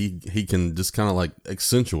 he can just kind of like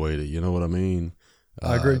accentuate it. You know what I mean?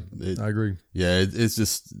 I agree. I agree. Yeah, it's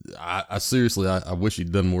just I seriously I wish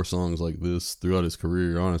he'd done more songs like this throughout his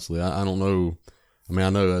career. Honestly, I don't know. I mean, I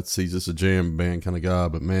know he's just a jam band kind of guy,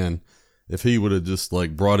 but man, if he would have just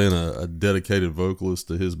like brought in a dedicated vocalist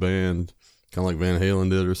to his band, kind of like Van Halen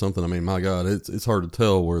did or something. I mean, my God, it's hard to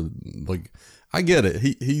tell where, like, I get it.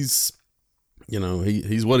 He's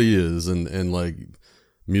what he is, and like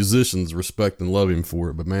musicians respect and love him for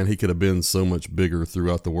it. But man, he could have been so much bigger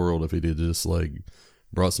throughout the world if he did just like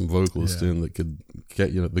brought some vocalists in that could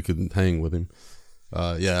hang with him.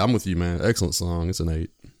 Yeah, I'm with you, man. Excellent song. It's an 8.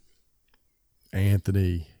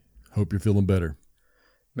 Anthony, "Hope You're Feeling Better."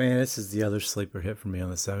 Man, this is the other sleeper hit for me on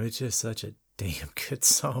this album. It's just such a damn good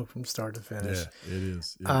song from start to finish. Yeah, it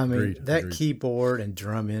is. Agreed. Keyboard and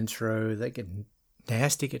drum intro, that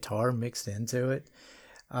nasty guitar mixed into it.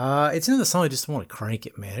 It's another song I just want to crank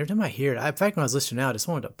it, man. Every time I hear it, in fact, when I was listening out, I just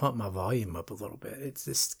wanted to pump my volume up a little bit. It's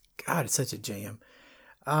just, God, it's such a jam.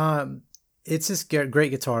 It's just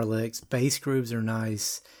great guitar licks. Bass grooves are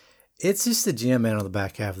nice. It's just a jam, man, on the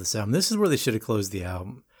back half of this album. This is where they should have closed the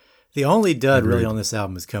album. The only dud really on this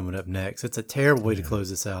album is coming up next. It's a terrible way to close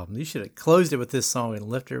this album. You should have closed it with this song and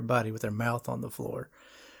left everybody with their mouth on the floor.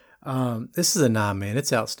 This is a 9, man.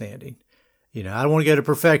 It's outstanding. You know, I don't want to go to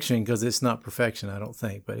perfection because it's not perfection, I don't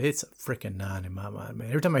think, but it's a freaking 9 in my mind, man.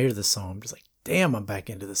 Every time I hear this song, I'm just like, damn, I'm back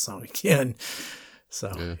into this song again.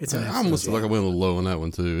 So it's an I almost feel like I went a little low on that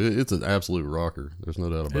one too. It's an absolute rocker. There's no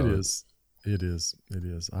doubt about it. It is.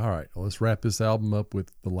 All right, well, let's wrap this album up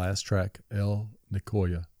with the last track, El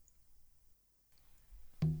Nicoya.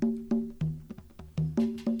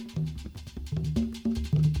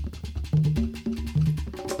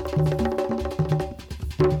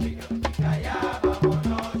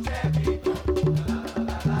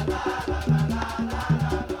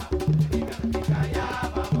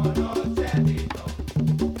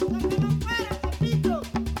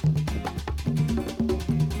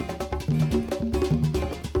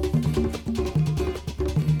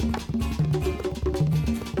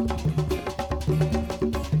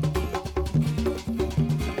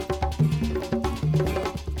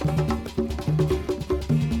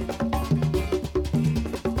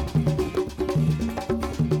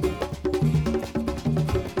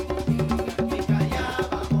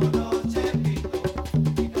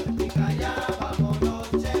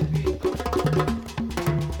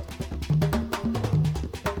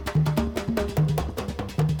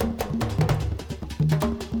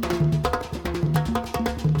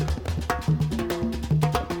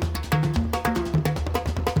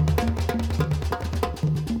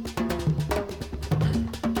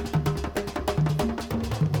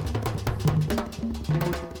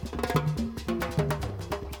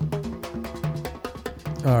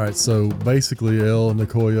 All right, so basically, El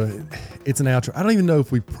Nicoya, it's an outro. I don't even know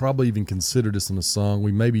if we probably even considered this in a song.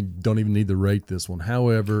 We maybe don't even need to rate this one.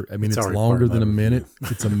 However, I mean, it's longer than a minute.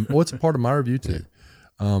 It's a part of my review too.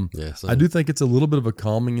 I do think it's a little bit of a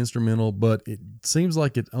calming instrumental, but it seems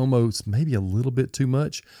like it almost maybe a little bit too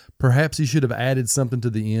much. Perhaps you should have added something to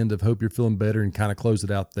the end of Hope You're Feeling Better and kind of closed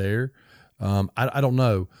it out there. I don't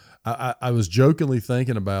know. I was jokingly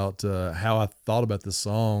thinking about how I thought about this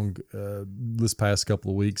song this past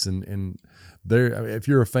couple of weeks, and there, if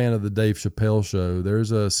you're a fan of the Dave Chappelle show,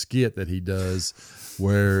 there's a skit that he does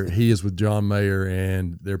where he is with John Mayer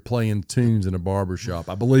and they're playing tunes in a barbershop.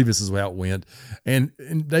 I believe this is how it went. And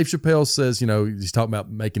Dave Chappelle says, you know, he's talking about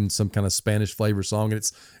making some kind of Spanish flavor song, and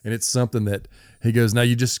it's something that he goes, now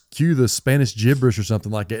you just cue the Spanish gibberish or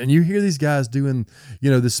something like that. And you hear these guys doing,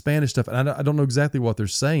 you know, this Spanish stuff. And I don't know exactly what they're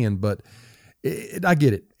saying, but I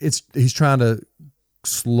get it. He's trying to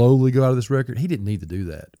slowly go out of this record. He didn't need to do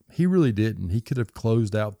that. He really didn't. He could have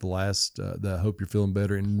closed out the last, the Hope You're Feeling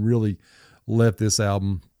Better, and really left this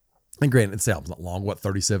album. And granted, this album's not long,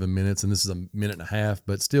 37 minutes, and this is a minute and a half,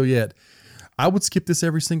 but still yet, I would skip this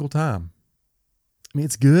every single time. I mean,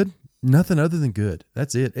 it's good. Nothing other than good.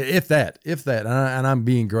 That's it. If that. And I'm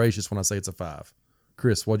being gracious when I say it's a 5.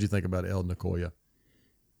 Chris, what'd you think about El Nicoya?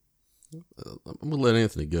 I'm going to let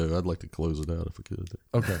Anthony go. I'd like to close it out if I could.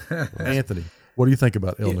 Okay. Anthony, what do you think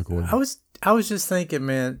about El Nicoya? I was just thinking,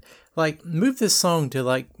 man, like move this song to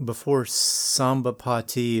like before Samba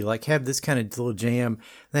Party, like have this kind of little jam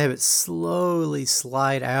and have it slowly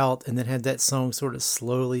slide out and then have that song sort of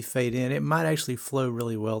slowly fade in. It might actually flow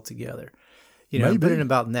really well together. You know, put it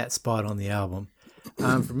about in that spot on the album.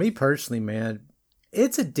 For me personally, man,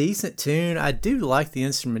 it's a decent tune. I do like the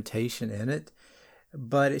instrumentation in it,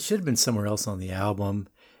 but it should have been somewhere else on the album.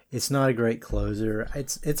 It's not a great closer.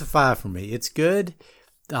 It's a 5 for me. It's good.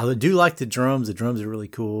 I do like the drums. The drums are really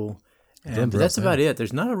cool. But that's about it.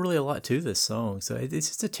 There's not really a lot to this song. So it's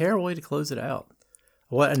just a terrible way to close it out.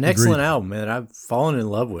 What an excellent album, man, that I've fallen in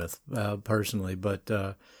love with personally.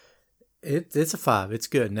 But it's a 5. It's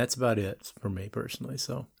good. And that's about it for me personally.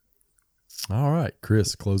 So, all right,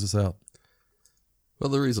 Chris, close us out. Well,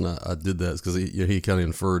 the reason I did that is because he kind of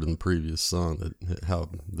inferred in the previous song that how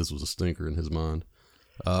this was a stinker in his mind.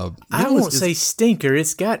 I won't say stinker.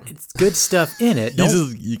 It's good stuff in it.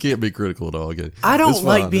 You can't be critical at all. Again, I don't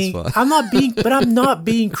like being. I'm not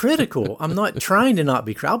being critical. I'm not trying to not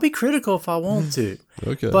be critical. I'll be critical if I want to.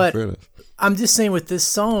 Okay, but fair enough. I'm just saying with this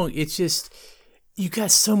song, it's just you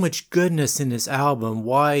got so much goodness in this album.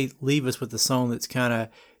 Why leave us with a song that's kind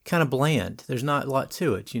of bland? There's not a lot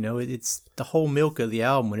to it. You know, it's the whole milk of the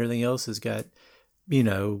album when everything else has got, you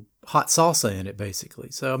know, hot salsa in it,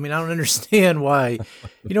 basically. So, I mean, I don't understand why.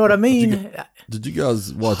 You know what I mean? Did you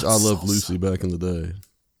guys watch I Love Lucy back in the day?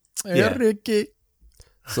 Yeah.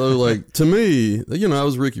 So, like, to me, you know, I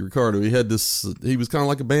was Ricky Ricardo. He was kind of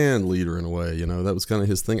like a band leader in a way, you know, that was kind of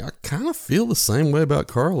his thing. I kind of feel the same way about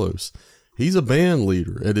Carlos. He's a band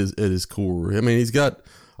leader at his core. I mean, he's got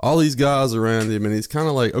all these guys around him, and he's kind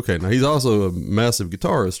of like, okay, now he's also a massive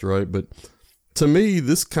guitarist, right? But to me,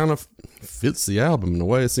 this kind of fits the album in a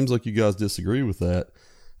way. It seems like you guys disagree with that.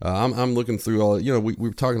 I'm looking through all, you know, we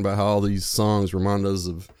were talking about how all these songs remind us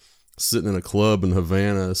of sitting in a club in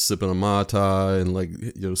Havana, sipping a Mai Tai and, like,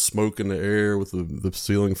 you know, smoking the air with the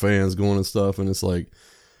ceiling fans going and stuff. And it's like,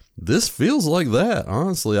 this feels like that,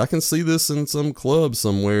 honestly. I can see this in some club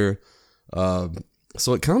somewhere.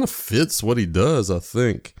 So it kind of fits what he does, I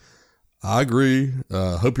think. I agree.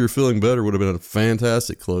 Hope You're Feeling Better would have been a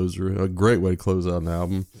fantastic closer, a great way to close out an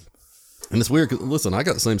album. And it's weird, 'cause, listen, I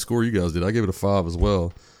got the same score you guys did. I gave it a 5 as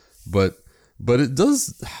well. But it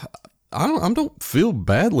does, I don't feel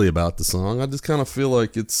badly about the song. I just kind of feel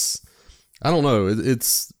like it's, I don't know,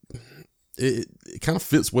 it kind of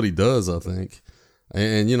fits what he does, I think.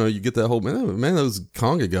 And you know, you get that whole, man, those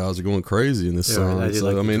conga guys are going crazy in this song. I do So,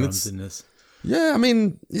 like I the mean, drums in this. yeah, I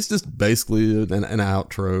mean, it's just basically an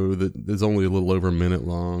outro that is only a little over a minute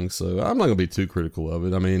long. So I'm not going to be too critical of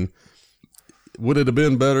it. I mean, would it have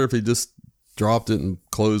been better if he just dropped it and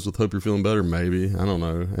closed with Hope You're Feeling Better? Maybe. I don't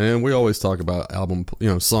know. And we always talk about album, you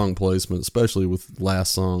know, song placement, especially with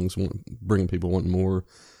last songs, bringing people wanting more.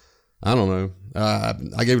 I don't know.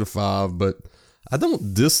 I gave it a 5, but I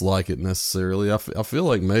don't dislike it necessarily. I feel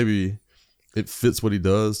like maybe it fits what he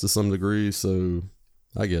does to some degree. So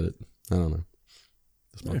I get it. I don't know.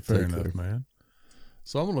 Yeah, fair enough, man.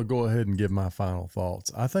 So I'm going to go ahead and give my final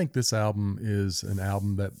thoughts. I think this album is an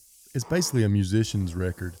album that is basically a musician's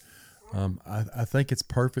record. I think it's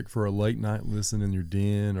perfect for a late night listen in your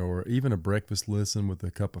den, or even a breakfast listen with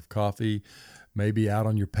a cup of coffee, maybe out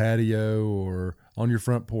on your patio or on your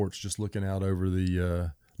front porch, just looking out over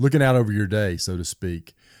your day, so to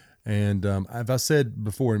speak. And as I said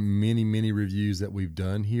before in many, many reviews that we've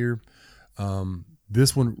done here,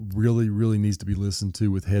 this one really, really needs to be listened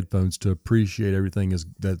to with headphones to appreciate everything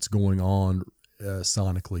that's going on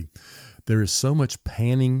sonically. There is so much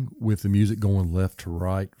panning with the music going left to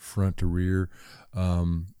right, front to rear.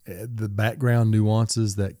 The background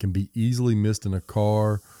nuances that can be easily missed in a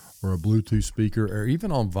car or a Bluetooth speaker, or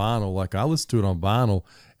even on vinyl. Like, I listen to it on vinyl,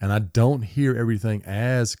 and I don't hear everything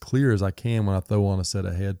as clear as I can when I throw on a set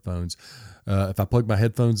of headphones. If I plug my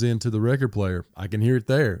headphones into the record player, I can hear it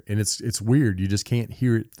there, and it's weird. You just can't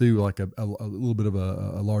hear it through like a little bit of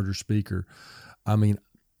a larger speaker. I mean,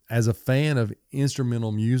 as a fan of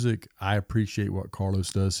instrumental music, I appreciate what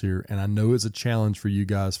Carlos does here, and I know it's a challenge for you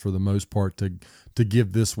guys for the most part to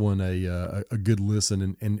give this one a good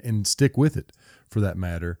listen and stick with it, for that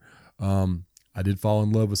matter. I did fall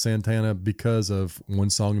in love with Santana because of one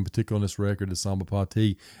song in particular on this record, the Samba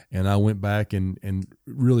Party, and I went back and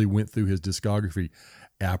really went through his discography.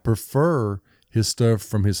 I prefer his stuff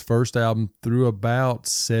from his first album through about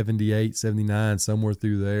 78, 79, somewhere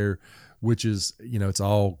through there, which is, you know, it's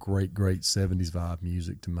all great 70s vibe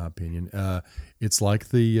music, to my opinion. It's like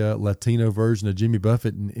the Latino version of Jimmy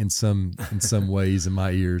Buffett in some ways in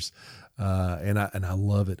my ears. And I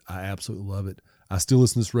love it. I absolutely love it. I still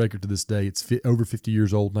listen to this record to this day. It's over 50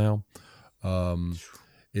 years old now.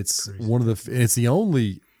 It's crazy. It's the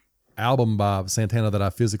only album by Santana that I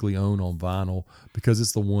physically own on vinyl, because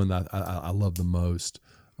it's the one that I love the most.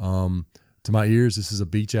 To my ears, this is a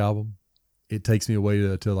beach album. It takes me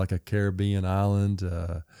away to like a Caribbean island,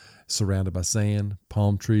 surrounded by sand,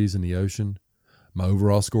 palm trees, and the ocean. My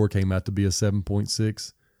overall score came out to be a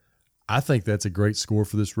 7.6. I think that's a great score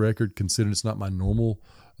for this record, considering it's not my normal,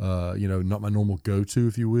 not my normal go-to,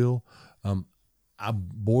 if you will. I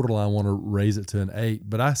borderline want to raise it to an 8,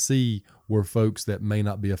 but I see where folks that may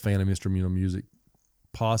not be a fan of instrumental music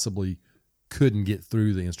possibly couldn't get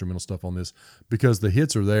through the instrumental stuff on this, because the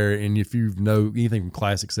hits are there. And if you know anything from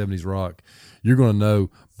classic 70s rock, you're going to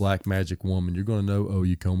know Black Magic Woman, you're going to know Oh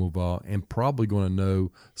You Como Va, and probably going to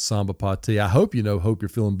know Samba Party. I hope you know Hope You're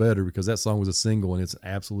Feeling Better, because that song was a single and it's an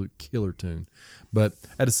absolute killer tune. But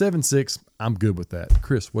at a 7.6, I'm good with that.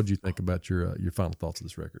 Chris, what did you think about your final thoughts of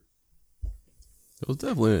this record? It was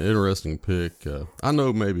definitely an interesting pick. I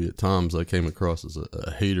know maybe at times I came across as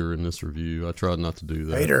a hater in this review. I tried not to do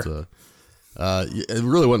that. Hater. It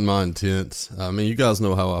really wasn't my intent. I mean, you guys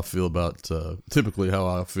know how I feel about, typically how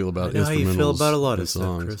I feel about instrumentals. I know how you feel about a lot of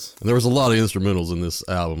songs. Chris. And there was a lot of instrumentals in this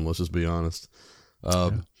album, let's just be honest.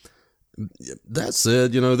 That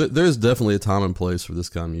said, there's definitely a time and place for this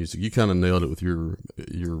kind of music. You kind of nailed it with your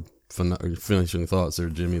finishing thoughts there,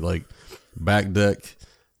 Jimmy. Like, back deck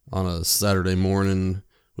on a Saturday morning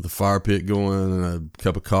with a fire pit going and a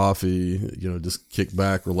cup of coffee, just kick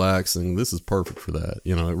back, relaxing. This is perfect for that.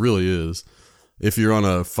 It really is. If you're on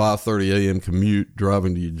a 5:30 a.m. commute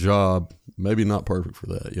driving to your job, maybe not perfect for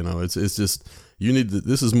that. It's just, you need to,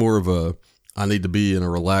 this is more of a, I need to be in a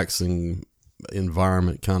relaxing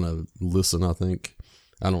environment kind of listen, I think.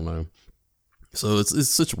 I don't know. So it's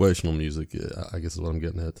situational music, I guess is what I'm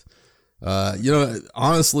getting at.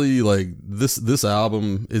 Honestly, like this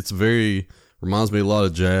album, reminds me a lot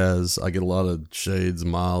of jazz. I get a lot of shades of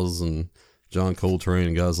Miles and John Coltrane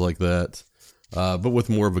and guys like that, but with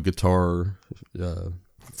more of a guitar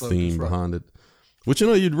theme behind it. Which,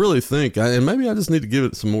 you'd really think, and maybe I just need to give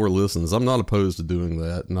it some more listens. I'm not opposed to doing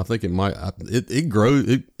that, and I think it might. It grows.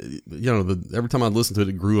 Every time I listen to it,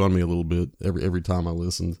 it grew on me a little bit. Every time I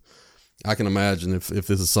listened, I can imagine if this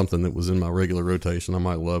is something that was in my regular rotation, I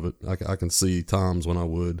might love it. I can see times when I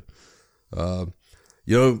would. And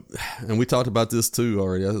we talked about this too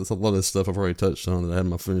already. That's a lot of this stuff I've already touched on that I had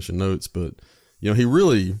in my finishing notes, but he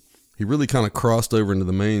really kind of crossed over into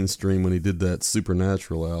the mainstream when he did that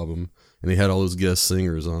Supernatural album, and he had all those guest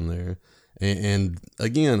singers on there. And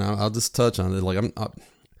again, I'll just touch on it. Like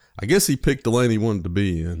I guess he picked the lane he wanted to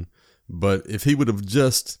be in, but if he would have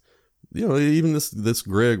just, even this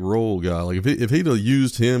Greg Roll guy, like if he'd have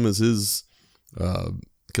used him as his,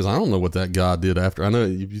 because I don't know what that guy did after. I know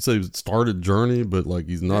you say he started Journey, but like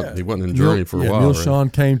he wasn't in Journey for a while. Neil right? Sean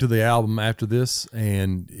came to the album after this,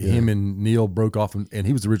 and him and Neil broke off, and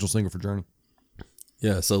he was the original singer for Journey.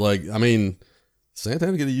 Yeah, so like, I mean,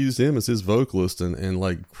 Santana could have used him as his vocalist and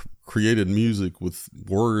like created music with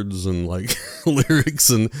words and like lyrics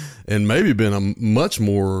and maybe been a much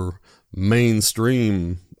more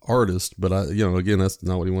mainstream artist. But again, that's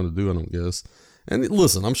not what he wanted to do, I don't guess. And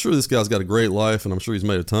listen, I'm sure this guy's got a great life, and I'm sure he's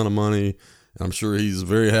made a ton of money, and I'm sure he's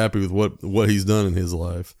very happy with what he's done in his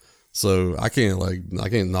life. So I can't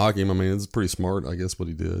knock him. I mean, it's pretty smart, I guess, what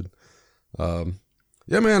he did.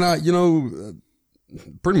 Yeah, man,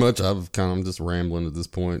 pretty much I'm just rambling at this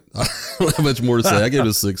point. I don't have much more to say. I gave it a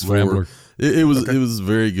 6.4. It was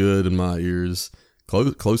very good in my ears.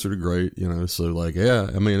 Closer to great, so like, yeah,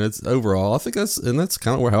 I mean, it's overall, I think that's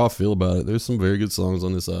kind of how I feel about it. There's some very good songs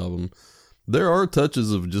on this album. There are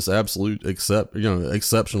touches of just absolute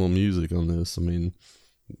exceptional music on this. I mean,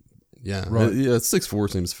 yeah, right. 6.4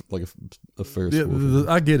 seems like a fair score.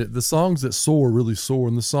 I get it. The songs that soar really soar,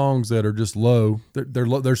 and the songs that are just low,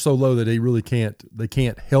 they're so low that they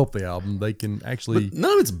can't help the album. They can actually, but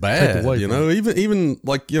none of it's bad. Even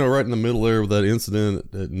like right in the middle there with that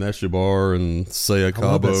incident at Neshabar and Saya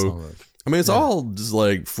Cabo. I mean, it's all just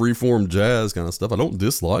like freeform jazz kind of stuff. I don't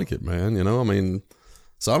dislike it, man. I mean.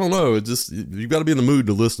 So I don't know. It just, you've got to be in the mood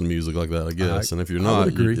to listen to music like that, I guess. And if you're not,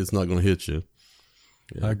 it's not going to hit you.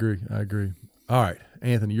 Yeah. I agree. All right,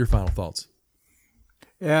 Anthony, your final thoughts.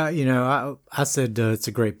 Yeah, I said it's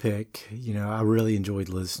a great pick. I really enjoyed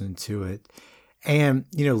listening to it. And,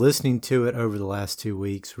 listening to it over the last 2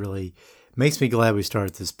 weeks really makes me glad we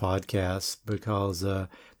started this podcast, because I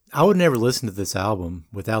would never listen to this album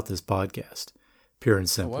without this podcast, pure and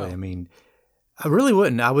simply. Oh, wow. I mean, I really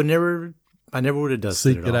wouldn't. I never would have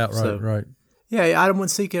dusted it out, right. Yeah, I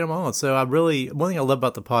wouldn't seek it on. So one thing I love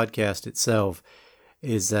about the podcast itself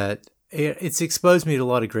is that it's exposed me to a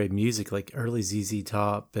lot of great music, like early ZZ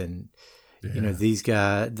Top and, these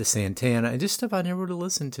guys, the Santana, and just stuff I never would have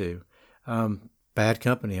listened to. Bad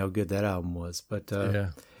Company, how good that album was. But,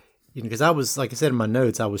 because I was, like I said in my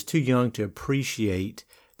notes, I was too young to appreciate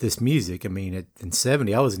this music. I mean, in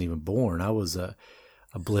 70, I wasn't even born. I was a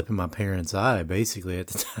blip in my parents' eye, basically, at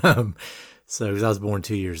the time. So, because I was born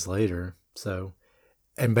 2 years later. So,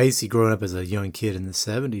 and basically growing up as a young kid in the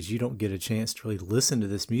 70s, you don't get a chance to really listen to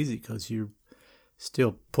this music because you're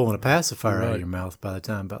still pulling a pacifier out of your mouth by the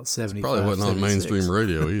time about 75. Probably wasn't 76. on mainstream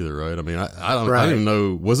radio either, right? I mean, I didn't even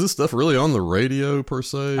know, was this stuff really on the radio per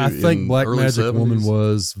se? I think Black Magic 70s? Woman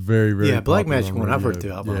was very, very Black Magic Woman I've heard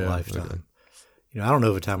throughout my lifetime. Okay. I don't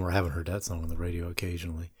know of a time where I haven't heard that song on the radio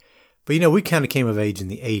occasionally. But, we kind of came of age in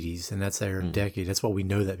the 80s, and that's our decade. That's why we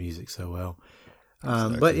know that music so well.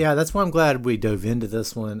 Exactly. But, yeah, that's why I'm glad we dove into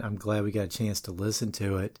this one. I'm glad we got a chance to listen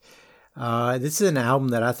to it. This is an album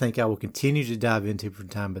that I think I will continue to dive into from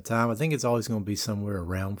time to time. I think it's always going to be somewhere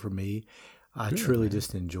around for me. I truly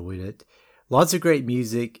just enjoyed it. Lots of great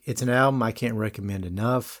music. It's an album I can't recommend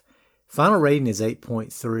enough. Final rating is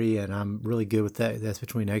 8.3, and I'm really good with that. That's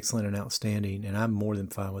between excellent and outstanding, and I'm more than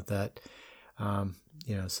fine with that.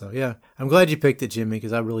 So yeah, I'm glad you picked it, Jimmy,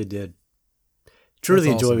 because I really did truly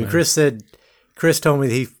enjoy it. Chris told me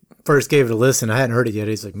that he first gave it a listen. I hadn't heard it yet.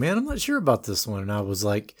 He's like, man, I'm not sure about this one. And I was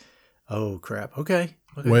like, oh crap. Okay.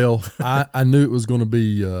 Well, I knew it was going to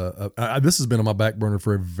be. This has been on my back burner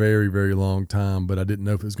for a very, very long time, but I didn't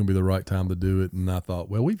know if it was going to be the right time to do it. And I thought,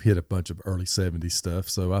 well, we've hit a bunch of early '70s stuff,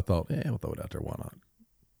 so I thought, we'll throw it out there. Why not?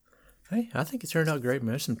 Hey, I think it turned out great,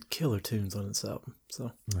 man. There's some killer tunes on this album.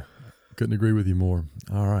 So couldn't agree with you more.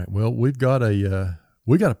 All right, well, we got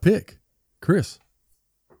a pick, Chris.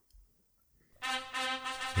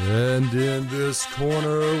 And in this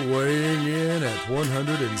corner, weighing in at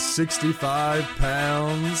 165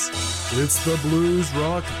 pounds, it's the blues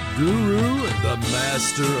rock guru, the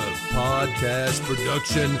master of podcast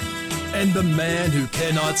production, and the man who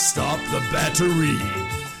cannot stop the battery.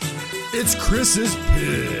 It's Chris's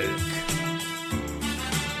pick.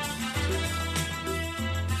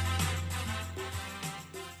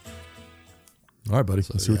 All right, buddy.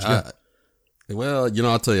 Let's see what you got. Well,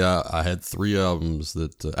 I'll tell you, I had 3 albums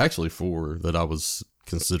that, actually 4, that I was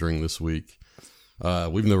considering this week.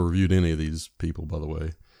 We've never reviewed any of these people, by the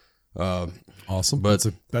way. Awesome. But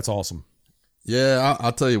that's awesome. Yeah,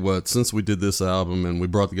 I'll tell you what, since we did this album and we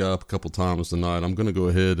brought the guy up a couple times tonight, I'm going to go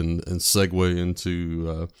ahead and segue into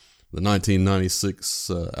the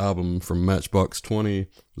 1996 album from Matchbox 20. It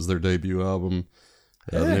was their debut album.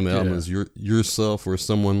 The name of the album is Yourself or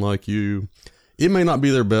Someone Like You. It may not be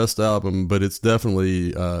their best album, but it's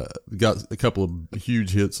definitely got a couple of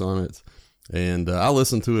huge hits on it. And I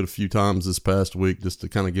listened to it a few times this past week just to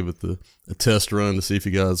kind of give it a test run to see if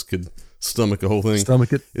you guys could stomach the whole thing.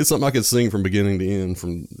 Stomach it. It's something I could sing from beginning to end.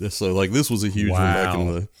 So this was a huge one back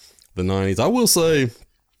in the 90s. I will say,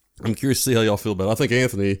 I'm curious to see how y'all feel about it. I think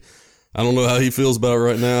Anthony, I don't know how he feels about it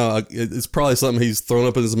right now. It's probably something he's thrown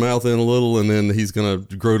up in his mouth in a little, and then he's going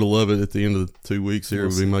to grow to love it at the end of the 2 weeks here,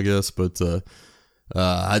 would be my guess. But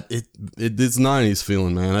it's 90s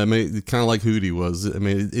feeling, man. I mean, kind of like Hootie was. I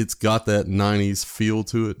mean, it's got that 90s feel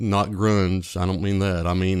to it, not grunge. I don't mean that.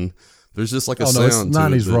 I mean, there's just like a sound it's to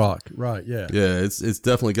 90s it. rock, right? Yeah, yeah. It's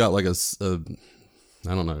definitely got like a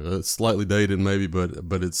I don't know, it's slightly dated maybe,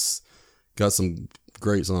 but it's got some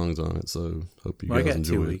great songs on it. So hope you guys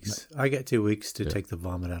enjoy 2 it. weeks. I got 2 weeks to take the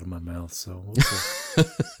vomit out of my mouth. So we'll see.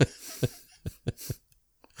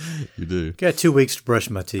 You do. Got 2 weeks to brush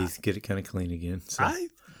my teeth, get it kind of clean again. So.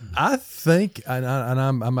 I think, and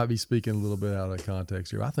I might be speaking a little bit out of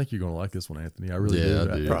context here. I think you're going to like this one, Anthony. I really do.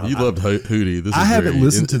 I do. You loved Hootie. This I is haven't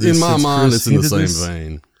listened to this. In my mind, Chris it's in the hinted same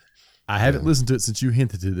vein. I haven't listened to it since you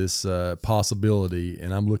hinted to this possibility,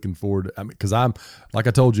 and I'm looking forward to, because I'm, like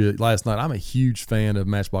I told you last night, I'm a huge fan of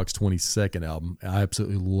Matchbox 20's second album. I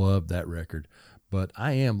absolutely love that record. But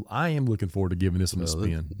I am looking forward to giving this one a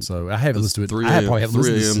spin. So I haven't listened to it. I probably haven't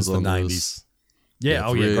listened to this since the 90s.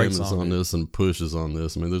 Yeah, great song. On this and Push is on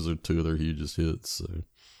this. I mean, those are 2 of their hugest hits. So.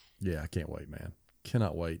 Yeah, I can't wait, man.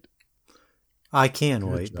 Cannot wait. I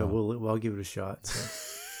can wait, but we'll give it a shot. So.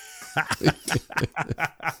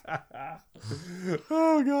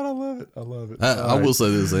 Oh God, I love it. I love it. I will say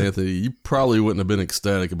this, Anthony. You probably wouldn't have been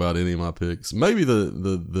ecstatic about any of my picks. Maybe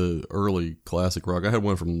the early classic rock. I had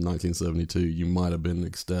one from 1972. You might have been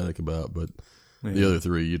ecstatic about, but the other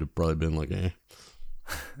 3 you'd have probably been like, eh.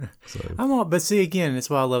 So. But see, again, that's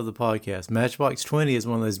why I love the podcast. Matchbox 20 is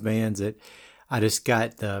one of those bands that I just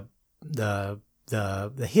got the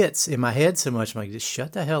hits in my head so much. I'm like, just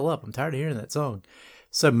shut the hell up. I'm tired of hearing that song.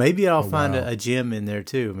 So maybe I'll find a gem in there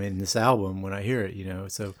too. I mean, this album when I hear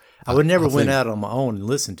it, So I would never went out on my own and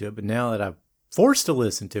listen to it, but now that I'm forced to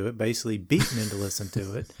listen to it, basically beaten into listen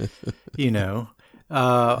to it,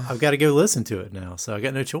 I've got to go listen to it now. So I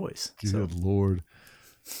got no choice. Good Lord.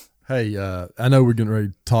 Hey, I know we're getting ready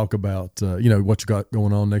to talk about, what you got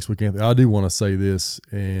going on next week, Anthony. I do want to say this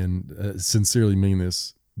and sincerely mean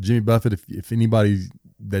this. Jimmy Buffett, if anybody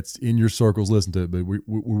that's in your circles listen to it, but we're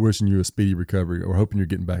wishing you a speedy recovery or hoping you're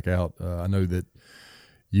getting back out. I know that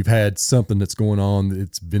you've had something that's going on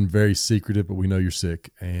that's been very secretive, but we know you're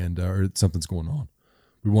sick and or something's going on.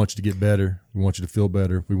 We want you to get better. We want you to feel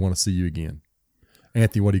better. We want to see you again.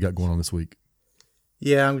 Anthony, what do you got going on this week?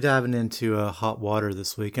 Yeah, I'm diving into hot water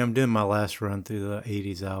this week. I'm doing my last run through the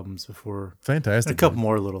 80s albums before. Fantastic. A couple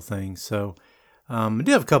more little things. So I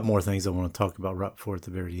do have a couple more things I want to talk about right before at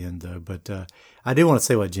the very end, though. But I do want to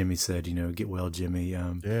say what Jimmy said, get well, Jimmy.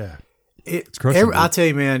 Yeah. It's crushing. I'll tell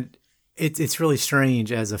you, man, it's really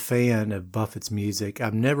strange as a fan of Buffett's music.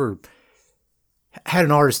 I've never had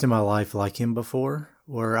an artist in my life like him before,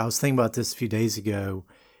 where I was thinking about this a few days ago.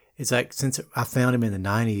 It's like since I found him in the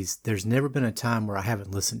 90s, there's never been a time where I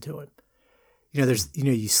haven't listened to him.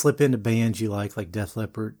 You slip into bands you like Def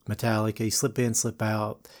Leppard, Metallica, you slip in, slip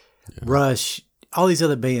out, Rush, all these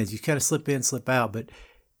other bands, you kind of slip in, slip out. But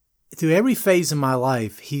through every phase of my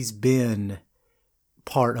life, he's been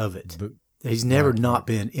part of it. He's never not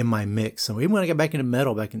been in my mix. So even when I got back into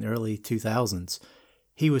metal back in the early 2000s,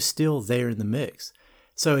 he was still there in the mix.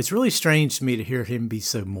 So it's really strange to me to hear him be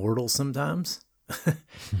so mortal sometimes.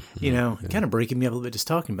 Kind of breaking me up a little bit just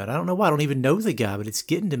talking about it. I don't know why. I don't even know the guy, but it's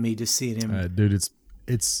getting to me just seeing him. Dude,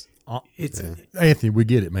 it's Anthony, we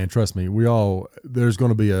get it, man. Trust me. There's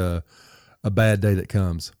going to be a bad day that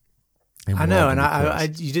comes. I know, and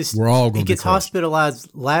we're all going to. He gets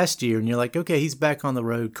hospitalized last year, and you're like, okay, he's back on the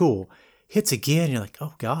road. Cool. Hits again, you're like,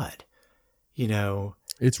 oh God,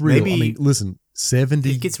 it's real. I mean, listen,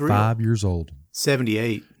 75 years old.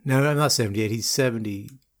 78. No, I'm not 78. He's 70.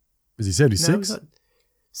 Is he 76? No,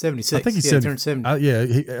 76. I think he's turned 70.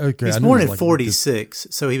 Okay. He's born in 46,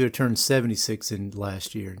 so he would have turned 76 in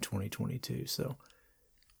last year in 2022. So,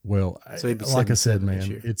 like I said,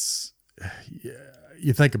 man, it's. Yeah,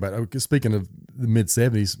 you think about it. Speaking of the mid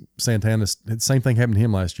 70s, Santana, the same thing happened to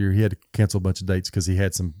him last year. He had to cancel a bunch of dates because he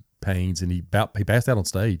had some pains and he passed out on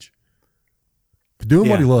stage. Doing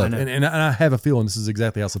what he loved. And I have a feeling this is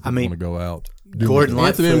exactly how some people want to go out. Gordon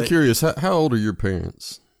Anthony, I'm curious, how old are your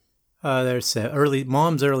parents? They're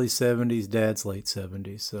mom's early 70s, dad's late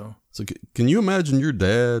 70s. So can you imagine your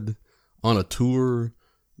dad on a tour?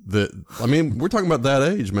 We're talking about that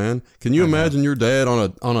age, man. Can you imagine your dad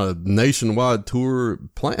on a nationwide tour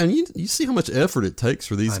playing? And you see how much effort it takes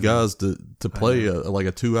for these guys to play a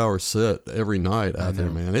 2-hour set every night out there,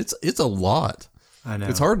 man. It's a lot. I know.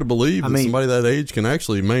 It's hard to believe that somebody that age can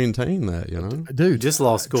actually maintain that, Dude, just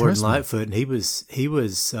lost Gordon Lightfoot, and he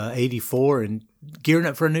was 84 and gearing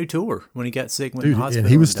up for a new tour when he got sick, went to the hospital.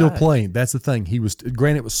 And he was still playing. That's the thing. He was,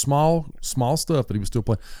 granted, it was small stuff, but he was still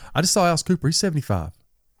playing. I just saw Alice Cooper. He's 75.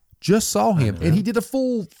 Just saw him, and he did a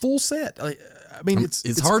full set. I mean,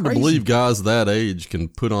 it's hard crazy to believe guys that age can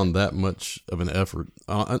put on that much of an effort.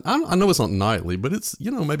 I know it's not nightly, but it's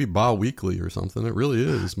maybe bi-weekly or something. It really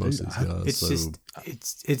is most of these guys.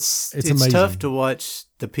 It's amazing. tough to watch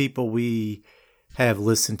the people we have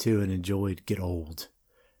listened to and enjoyed get old.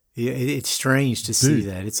 It's strange to see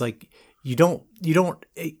that. It's like you don't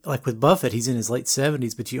like with Buffett. He's in his late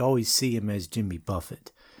 70s, but you always see him as Jimmy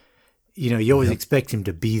Buffett. You always expect him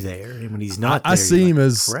to be there, and when he's not there, I see him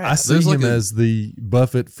as the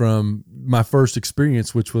Buffett from my first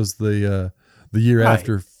experience, which was the year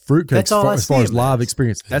after Fruitcake. As far as live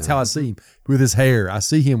experience, that's how I see him with his hair. I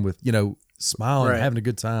see him with smiling, having a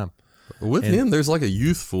good time. With him, there's like a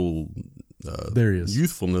youthful. There is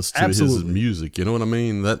youthfulness to his music. You know what I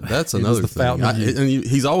mean? That's another thing. And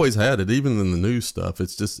he's always had it, even in the new stuff.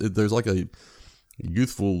 It's just there's like a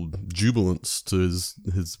youthful jubilance to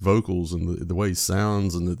his vocals and the way he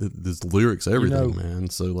sounds and his lyrics, everything, man.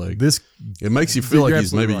 So like it makes you feel like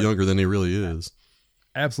he's maybe younger than he really is.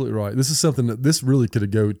 Absolutely right. This is something that this really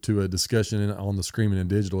could go to a discussion on the Screaming in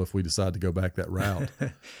Digital if we decide to go back that route.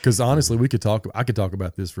 Because honestly, I could talk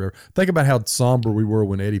about this forever. Think about how somber we were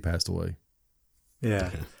when Eddie passed away.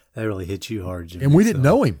 Yeah. That really hit you hard, Jimmy. And we didn't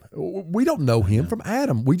know him. We don't know him from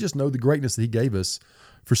Adam. We just know the greatness that he gave us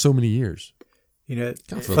for so many years. I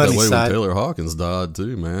felt that way when Taylor Hawkins died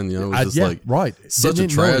too, man. It was just such a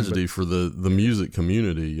tragedy for the music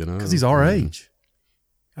community, because he's our age.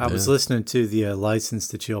 I was listening to the License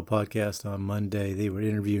to Chill podcast on Monday. They were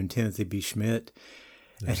interviewing Timothy B. Schmidt,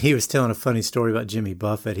 and he was telling a funny story about Jimmy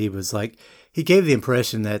Buffett. He was like, he gave the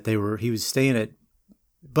impression that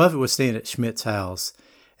Buffett was staying at Schmidt's house,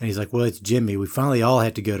 and he's like, well, it's Jimmy. We finally all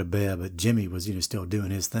had to go to bed, but Jimmy was, still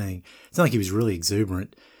doing his thing. It's not like he was really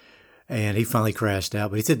exuberant. And he finally crashed out.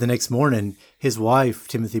 But he said the next morning, his wife,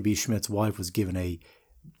 Timothy B. Schmidt's wife, was given a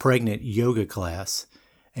pregnant yoga class.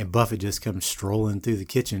 And Buffett just comes strolling through the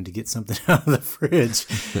kitchen to get something out of the fridge.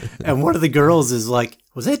 And one of the girls is like,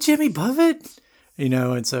 was that Jimmy Buffett?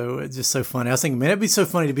 And so it's just so funny. I was thinking, man, it'd be so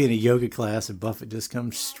funny to be in a yoga class and Buffett just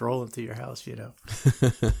comes strolling through your house,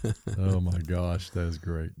 Oh, my gosh. That is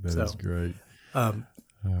great. That is great.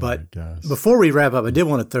 But before we wrap up, I did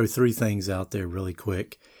want to throw 3 things out there really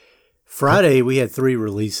quick. Friday, we had 3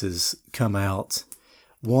 releases come out.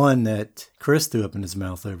 One that Chris threw up in his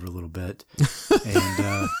mouth over a little bit.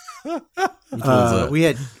 And we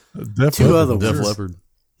had 2 other ones. Def Leppard.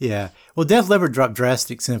 Yeah. Well, Def Leppard dropped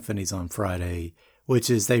Drastic Symphonies on Friday, which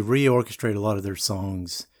is they reorchestrate a lot of their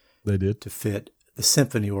songs. They did. To fit the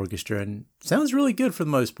symphony orchestra. And it sounds really good for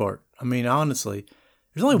the most part. I mean, honestly,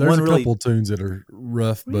 there's a couple tunes that are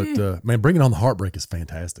rough, but man, Bringing On the Heartbreak is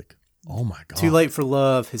fantastic. Oh my God. Too Late for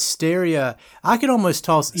Love, Hysteria. I could almost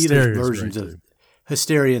toss either versions of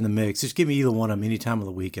Hysteria in the mix. Just give me either one of them any time of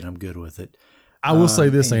the week and I'm good with it. I will say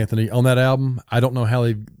this, Anthony, on that album, I don't know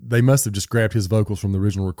how they must have just grabbed his vocals from the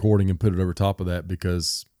original recording and put it over top of that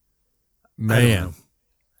because, man,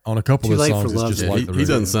 On a couple Too of Late songs, for it's Love. just Yeah, like he the doesn't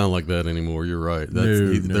original. sound like that anymore. You're right.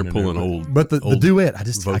 They're pulling No. old. But the old duet, I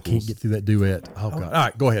can't vocals. get through that duet. Oh God! All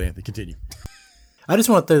right, go ahead, Anthony. Continue. I just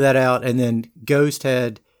want to throw that out. And then Ghost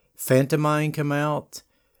had Phantomine come out,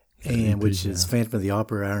 which is Phantom of the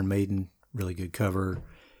Opera, Iron Maiden, really good cover.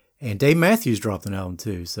 And Dave Matthews dropped an album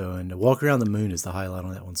too. So, and Walk Around the Moon is the highlight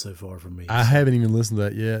on that one so far for me. I haven't even listened to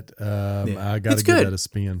that yet. I got to It's give good. that a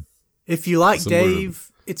spin. If you like Similar to-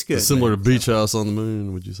 Dave, it's good. Similar man. to Beach House on the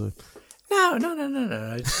Moon, would you say? No.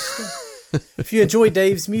 It's just, if you enjoy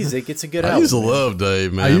Dave's music, it's a good album. I used to man. love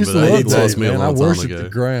Dave, man. I used to but love he lost Dave, me a man. I long time worshipped ago. the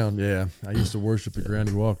ground. Yeah, I used to worship the ground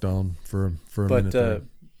he walked on for a minute. But there.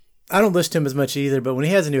 I don't listen to him as much either. But when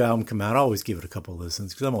he has a new album come out, I always give it a couple of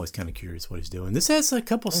listens because I'm always kind of curious what he's doing. This has a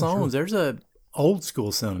couple songs. There's a old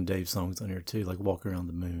school sounding Dave songs on here too, like Walk Around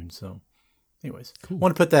the Moon. So, anyways,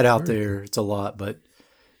 want to put that out there. It's a lot, but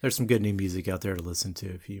there's some good new music out there to listen to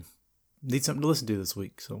if you need something to listen to this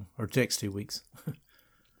week. So, or next 2 weeks.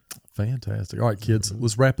 Fantastic. All right, kids,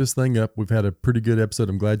 let's wrap this thing up. We've had a pretty good episode.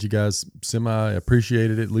 I'm glad you guys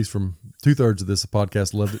semi-appreciated it, at least from 2/3 of this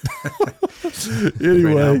podcast. Loved it. Great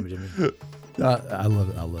Anyway, album, Jimmy. I love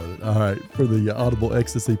it. I love it. All right, for the Audible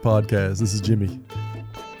Extacy podcast, this is Jimmy.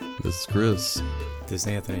 This is Chris. This is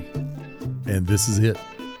Anthony. And this is it.